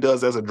addition to what he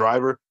does as a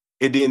driver,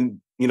 and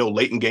then,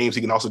 late in games,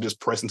 he can also just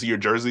press into your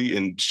jersey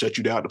and shut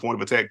you down at the point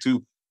of attack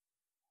too.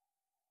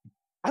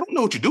 I don't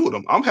know what you do with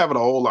him. I'm having a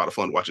whole lot of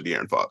fun watching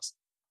De'Aaron Fox.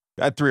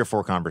 I had 3 or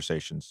 4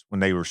 conversations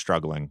when they were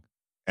struggling,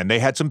 and they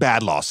had some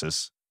bad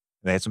losses.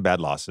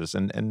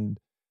 And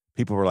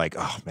people were like,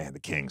 "Oh man, the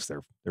Kings,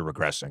 they're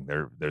regressing.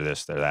 They're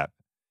this, they're that."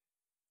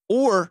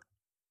 Or,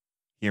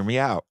 hear me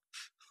out,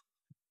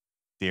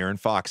 De'Aaron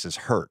Fox is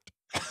hurt.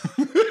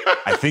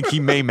 I think he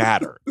may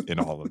matter in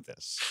all of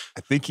this.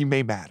 I think he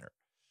may matter.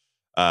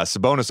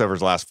 Sabonis over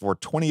his last 4,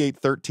 28,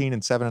 13,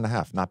 and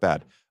 7.5. Not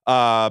bad.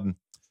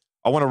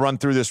 I want to run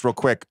through this real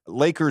quick.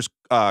 Lakers,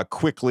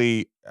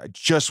 quickly, I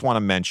just want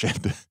to mention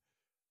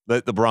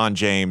LeBron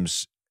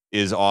James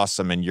is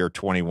awesome in year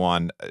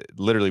 21.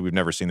 Literally, we've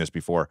never seen this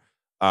before.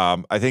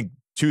 I think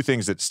two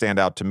things that stand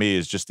out to me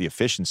is just the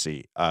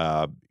efficiency.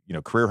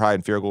 Career high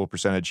in field goal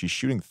percentage. He's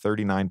shooting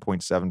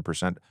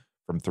 39.7%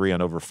 from three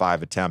on over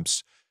 5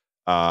 attempts.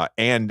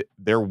 And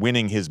they're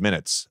winning his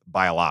minutes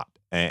by a lot.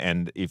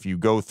 And if you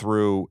go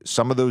through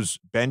some of those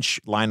bench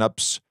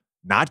lineups,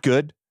 not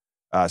good.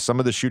 Some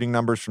of the shooting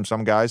numbers from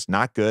some guys,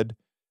 not good.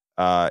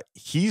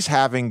 He's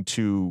having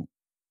to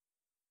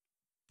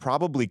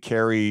probably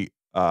carry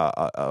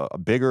a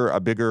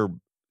bigger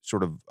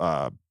sort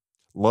of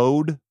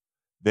load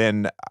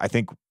than I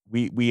think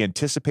we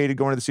anticipated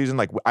going into the season.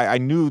 Like I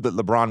knew that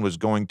LeBron was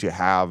going to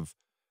have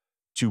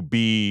to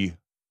be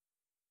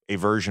a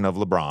version of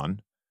LeBron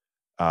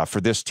for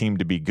this team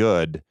to be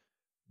good,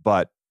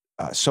 but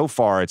so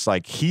far it's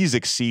like he's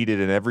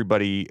exceeded, and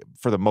everybody,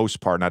 for the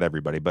most part, not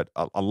everybody, but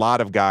a lot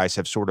of guys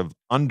have sort of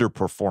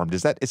underperformed.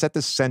 Is that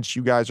the sense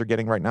you guys are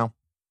getting right now?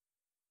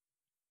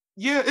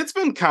 Yeah, it's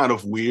been kind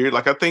of weird.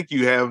 Like I think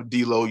you have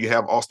D'Lo, you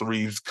have Austin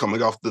Reeves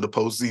coming off the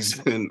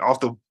postseason and off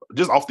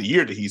the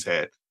year that he's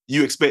had.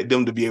 You expect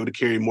them to be able to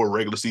carry more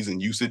regular season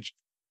usage,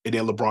 and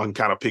then LeBron can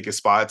kind of pick his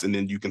spots, and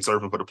then you can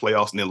serve him for the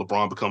playoffs, and then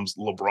LeBron becomes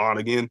LeBron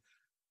again.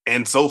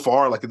 And so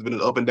far, like it's been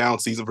an up and down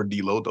season for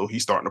D'Lo, though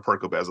he's starting to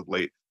perk up as of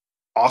late.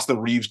 Austin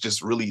Reeves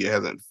just really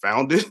hasn't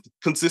found it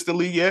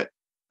consistently yet.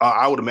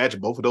 I would imagine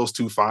both of those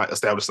two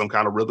establish some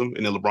kind of rhythm,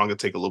 and then LeBron can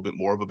take a little bit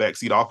more of a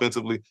backseat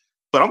offensively.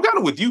 But I'm kind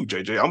of with you,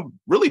 JJ. I'm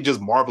really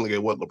just marveling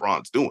at what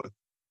LeBron's doing.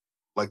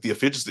 Like the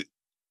efficiency,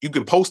 you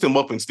can post him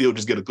up and still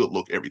just get a good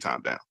look every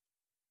time down.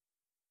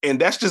 And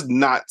that's just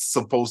not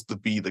supposed to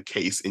be the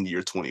case in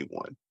year 21.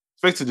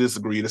 Especially to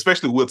disagree, and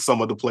especially with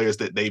some of the players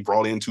that they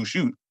brought in to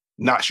shoot,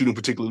 not shooting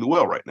particularly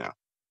well right now.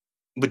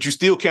 But you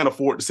still can't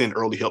afford to send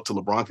early help to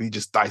LeBron because he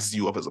just dices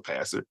you up as a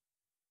passer.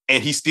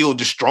 And he's still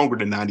just stronger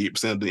than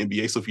 98% of the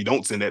NBA. So if you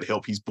don't send that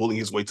help, he's bullying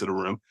his way to the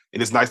rim.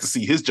 And it's nice to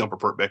see his jumper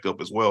perk back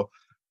up as well.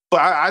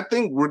 But I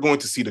think we're going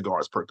to see the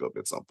guards perk up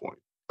at some point.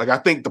 Like, I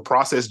think the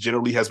process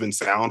generally has been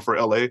sound for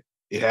LA.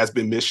 It has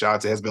been missed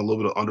shots. It has been a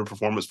little bit of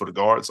underperformance for the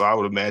guards. So I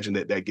would imagine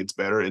that gets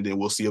better, and then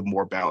we'll see a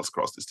more balance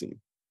across this team.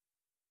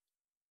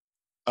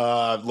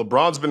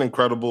 LeBron's been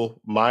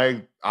incredible.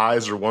 My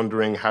eyes are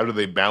wondering, how do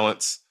they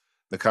balance?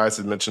 Nekias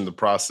had mentioned the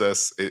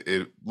process.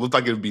 It looked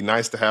like it would be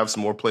nice to have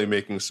some more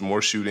playmaking, some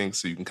more shooting,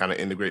 so you can kind of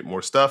integrate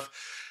more stuff.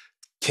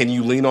 Can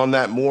you lean on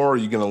that more? Or are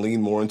you going to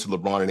lean more into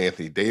LeBron and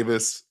Anthony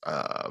Davis?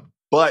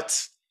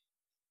 But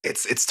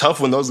it's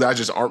tough when those guys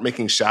just aren't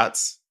making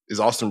shots.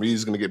 Is Austin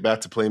Reeves going to get back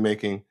to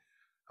playmaking?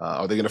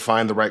 Are they going to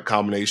find the right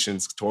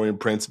combinations? Taurean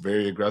Prince,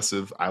 very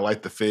aggressive. I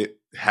like the fit.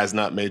 Has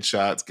not made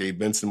shots. Gabe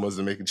Benson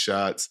wasn't making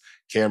shots.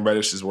 Cam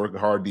Reddish is working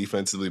hard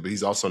defensively, but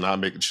he's also not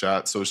making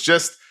shots. So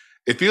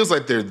it feels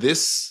like they're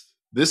this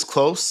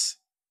close.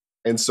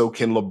 And so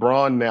can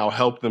LeBron now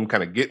help them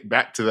kind of get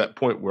back to that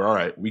point where, all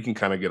right, we can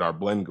kind of get our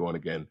blend going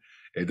again.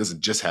 It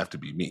doesn't just have to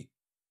be me.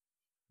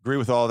 Agree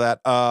with all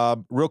that.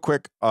 Real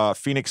quick,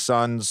 Phoenix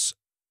Suns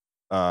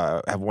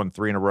have won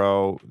 3 in a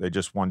row. They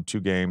just won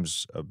 2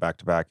 games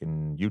back-to-back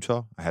in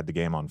Utah. I had the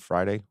game on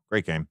Friday.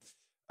 Great game.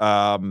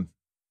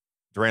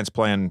 Durant's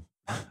playing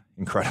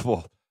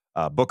incredible.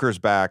 Booker's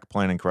back,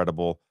 playing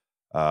incredible.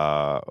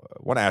 I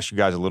want to ask you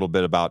guys a little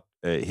bit about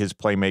his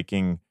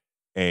playmaking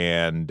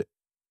and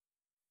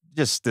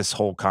just this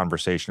whole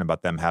conversation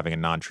about them having a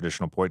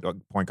non-traditional point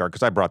guard,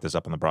 because I brought this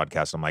up in the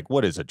broadcast. I'm like,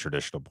 what is a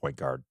traditional point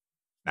guard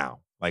now?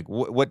 Like,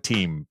 what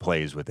team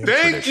plays with a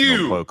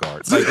traditional point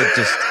guard? Like,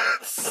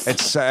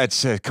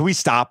 it's can we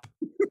stop?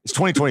 It's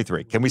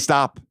 2023. Can we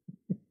stop?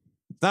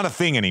 It's not a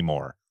thing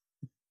anymore.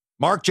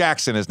 Mark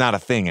Jackson is not a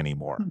thing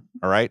anymore.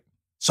 All right?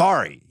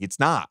 Sorry, it's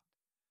not.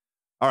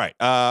 All right.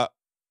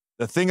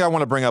 The thing I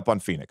want to bring up on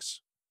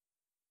Phoenix,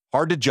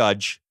 hard to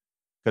judge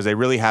because they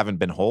really haven't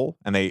been whole.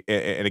 And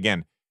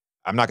again,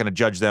 I'm not going to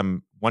judge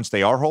them once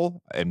they are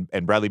whole and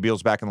Bradley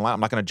Beal's back in the line.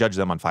 I'm not going to judge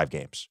them on 5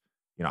 games.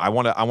 I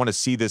want to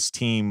see this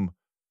team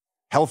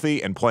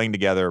healthy and playing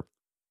together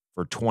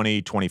for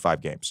 20, 25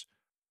 games.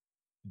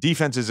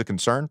 Defense is a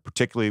concern,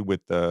 particularly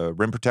with the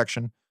rim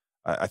protection.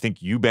 I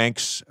think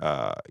Eubanks,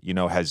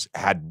 has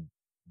had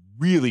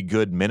really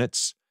good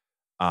minutes.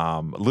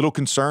 A little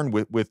concern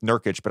with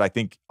Nurkic, but I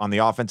think on the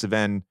offensive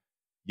end,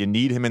 you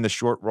need him in the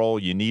short roll.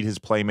 You need his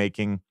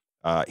playmaking.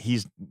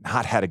 He's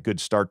not had a good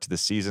start to the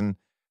season.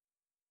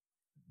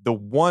 The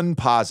one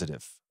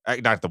positive,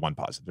 not the one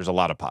positive, there's a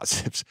lot of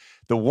positives.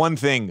 The one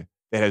thing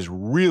that has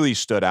really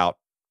stood out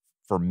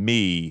for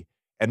me,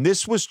 and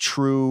this was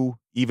true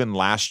even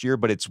last year,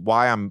 but it's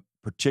why I'm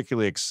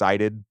particularly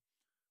excited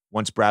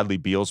once Bradley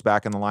Beal's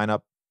back in the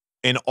lineup.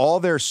 In all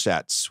their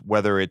sets,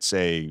 whether it's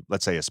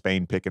let's say a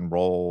Spain pick and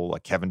roll, a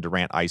Kevin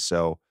Durant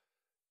ISO,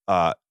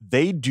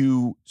 they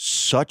do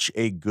such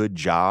a good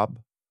job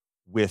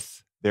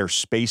with their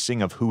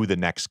spacing of who the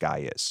next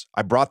guy is.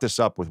 I brought this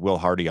up with Will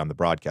Hardy on the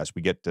broadcast.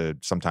 We get to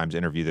sometimes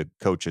interview the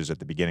coaches at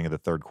the beginning of the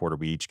third quarter.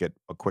 We each get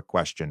a quick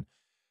question.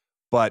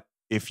 But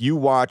if you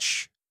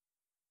watch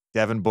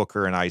Devin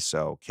Booker and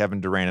ISO, Kevin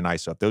Durant and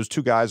ISO, if those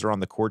 2 guys are on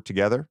the court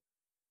together,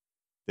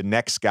 the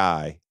next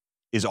guy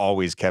is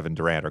always Kevin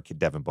Durant or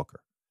Devin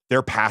Booker.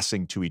 They're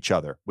passing to each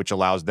other, which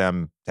allows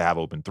them to have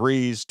open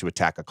threes, to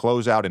attack a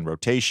closeout in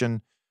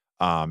rotation.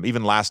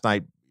 Even last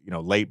night,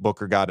 late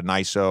Booker got an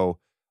ISO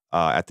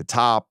at the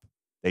top.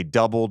 They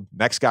doubled.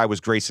 Next guy was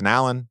Grayson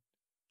Allen.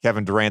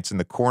 Kevin Durant's in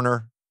the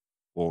corner.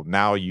 Well,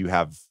 now you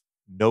have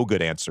no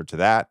good answer to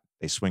that.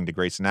 They swing to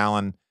Grayson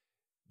Allen.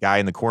 Guy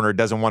in the corner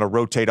doesn't want to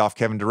rotate off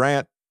Kevin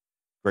Durant.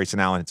 Grayson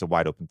Allen hits a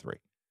wide open three.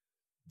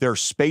 They're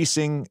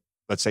spacing.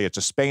 Let's say it's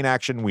a Spain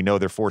action. We know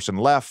they're forcing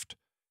left.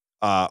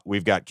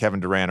 We've got Kevin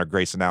Durant or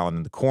Grayson Allen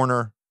in the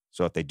corner.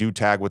 So if they do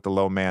tag with the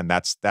low man,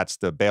 that's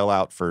the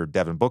bailout for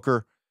Devin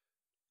Booker.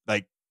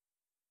 Like,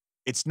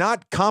 it's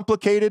not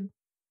complicated,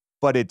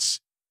 but it's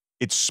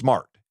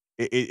smart.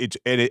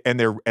 And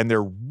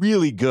they're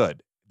really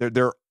good.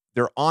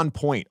 They're on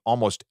point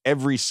almost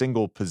every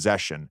single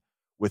possession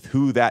with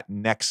who that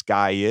next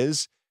guy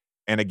is.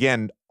 And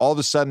again, all of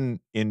a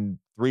sudden in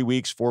 3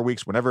 weeks, 4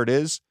 weeks, whenever it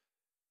is,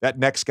 that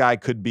next guy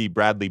could be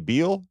Bradley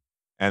Beal.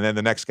 And then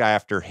the next guy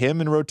after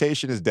him in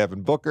rotation is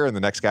Devin Booker. And the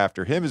next guy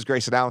after him is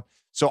Grayson Allen.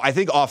 So I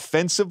think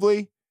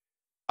offensively,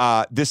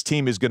 this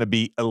team is going to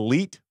be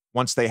elite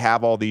once they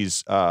have all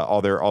these,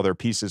 all their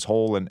pieces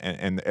whole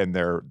and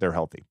they're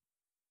healthy.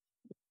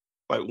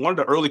 Like, one of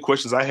the early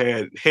questions I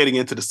had heading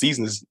into the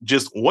season is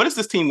just, what is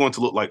this team going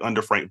to look like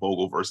under Frank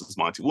Vogel versus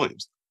Monty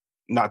Williams?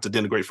 Not to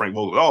denigrate Frank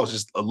Vogel at all. It's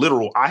just a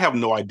literal, I have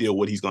no idea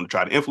what he's going to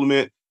try to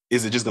implement.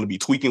 Is it just going to be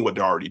tweaking what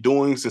they're already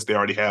doing since they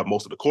already have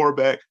most of the core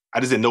back? I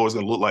just didn't know what it's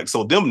going to look like.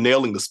 So them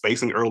nailing the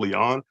spacing early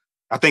on,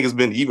 I think has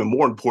been even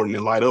more important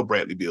in light of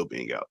Bradley Beal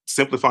being out.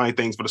 Simplifying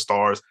things for the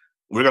stars.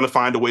 We're going to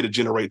find a way to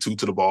generate two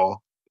to the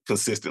ball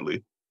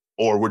consistently,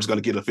 or we're just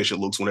going to get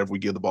efficient looks whenever we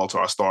give the ball to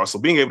our stars. So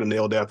being able to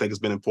nail that, I think, has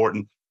been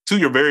important. To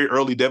your very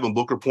early Devin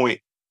Booker point,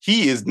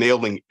 he is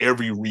nailing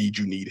every read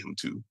you need him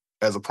to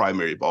as a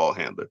primary ball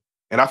handler.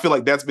 And I feel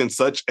like that's been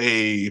such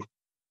a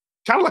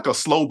kind of like a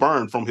slow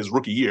burn from his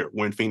rookie year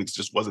when Phoenix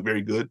just wasn't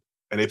very good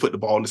and they put the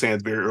ball in his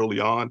hands very early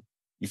on.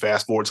 You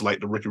fast forward to like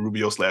the Ricky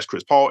Rubio /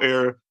 Chris Paul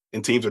era,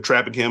 and teams are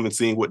trapping him and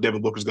seeing what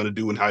Devin Booker's going to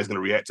do and how he's going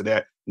to react to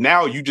that.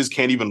 Now you just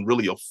can't even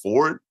really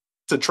afford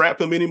to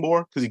trap him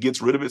anymore because he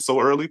gets rid of it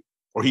so early,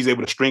 or he's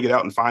able to string it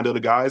out and find other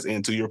guys.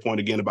 And to your point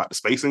again about the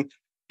spacing,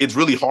 it's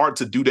really hard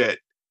to do that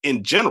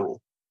in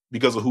general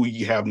because of who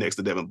you have next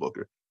to Devin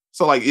Booker.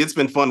 So like, it's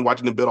been fun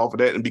watching them build off of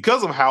that. And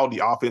because of how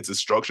the offense is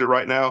structured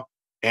right now,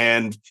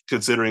 and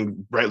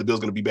considering Bradley Beal's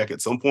going to be back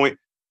at some point,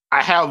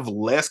 I have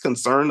less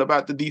concern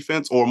about the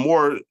defense, or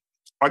more,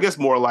 I guess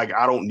more like,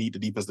 I don't need the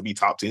defense to be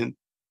top 10.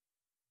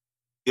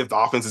 If the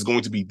offense is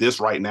going to be this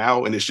right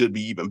now, and it should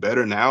be even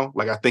better now,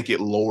 like, I think it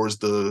lowers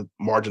the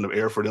margin of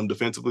error for them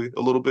defensively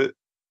a little bit.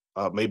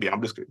 Maybe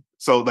I'm just kidding.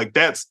 So like,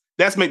 that's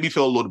made me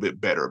feel a little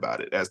bit better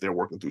about it as they're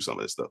working through some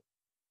of this stuff.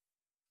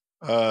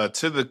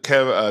 To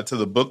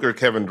the Booker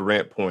Kevin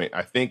Durant point,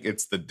 I think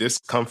it's the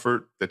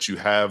discomfort that you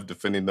have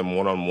defending them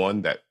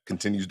one-on-one that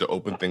continues to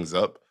open things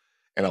up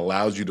and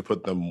allows you to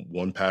put them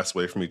one pass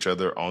away from each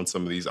other on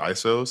some of these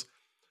ISOs.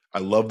 I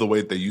love the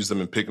way that they use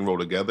them in pick and roll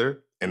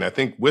together. And I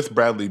think with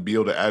Bradley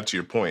Beal, to add to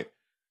your point,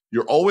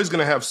 you're always going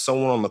to have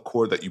someone on the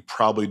court that you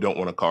probably don't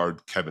want to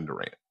guard Kevin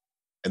Durant.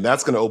 And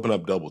that's going to open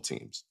up double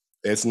teams.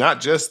 It's not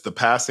just the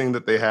passing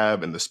that they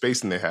have and the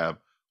spacing they have.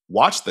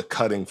 Watch the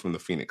cutting from the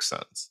Phoenix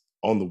Suns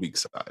on the weak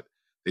side.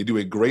 They do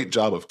a great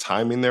job of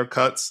timing their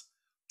cuts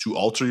to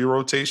alter your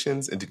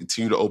rotations and to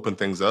continue to open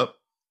things up.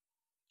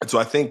 And so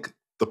I think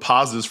the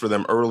positives for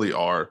them early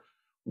are,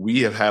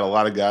 we have had a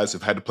lot of guys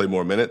who've had to play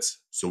more minutes,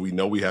 so we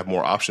know we have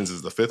more options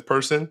as the fifth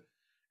person.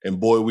 And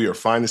boy, we are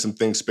finding some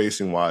things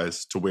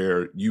spacing-wise to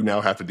where you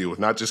now have to deal with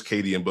not just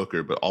KD and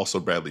Booker, but also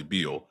Bradley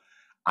Beal.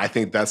 I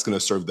think that's going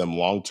to serve them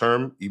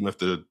long-term, even if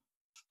the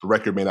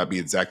record may not be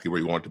exactly where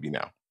you want it to be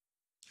now.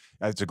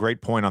 That's a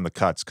great point on the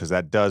cuts, because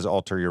that does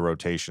alter your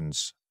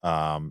rotations.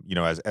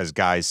 As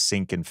guys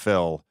sink and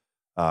fill,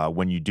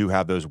 when you do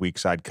have those weak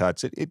side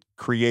cuts, it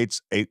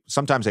creates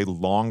sometimes a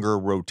longer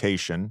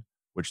rotation,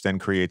 which then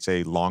creates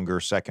a longer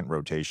second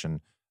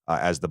rotation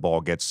as the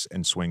ball gets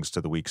and swings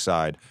to the weak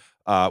side.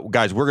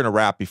 Guys, we're going to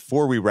wrap.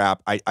 Before we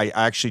wrap, I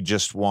actually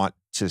just want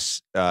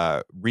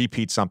to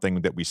repeat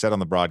something that we said on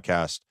the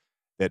broadcast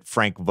that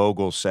Frank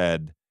Vogel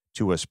said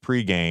to us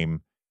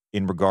pregame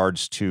in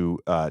regards to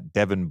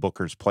Devin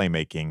Booker's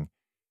playmaking.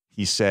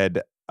 He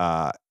said,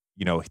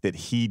 that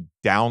he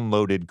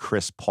downloaded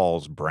Chris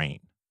Paul's brain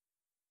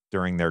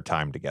during their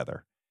time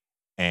together.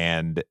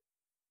 And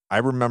I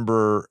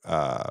remember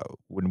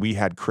when we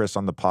had Chris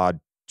on the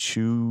pod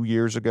 2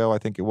 years ago, I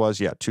think it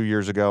was. Yeah, 2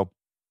 years ago.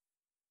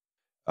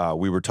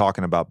 We were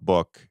talking about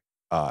Book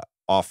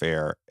off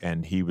air,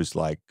 and he was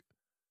like,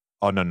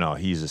 "Oh no,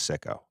 he's a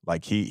sicko.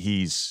 Like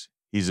he's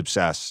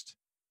obsessed.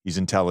 He's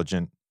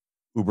intelligent,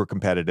 uber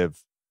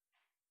competitive,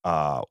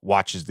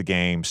 watches the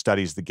game,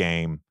 studies the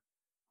game."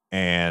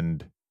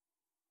 And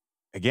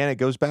again, it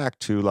goes back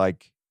to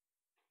like,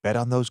 bet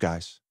on those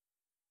guys.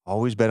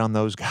 Always bet on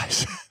those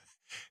guys.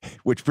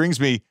 Which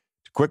brings me to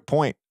a quick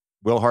point.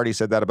 Will Hardy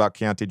said that about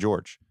Keontae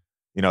George.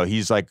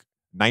 He's like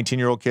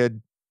 19-year-old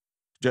kid.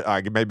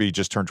 Maybe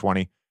just turned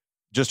 20.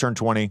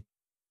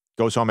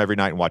 Goes home every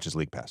night and watches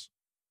League Pass.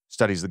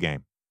 Studies the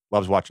game.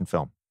 Loves watching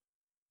film.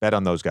 Bet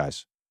on those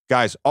guys.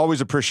 Guys,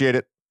 always appreciate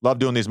it. Love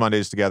doing these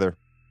Mondays together.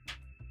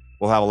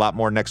 We'll have a lot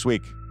more next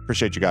week.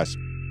 Appreciate you guys.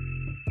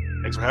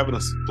 Thanks for having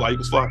us. Fly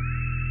Eagles Fly.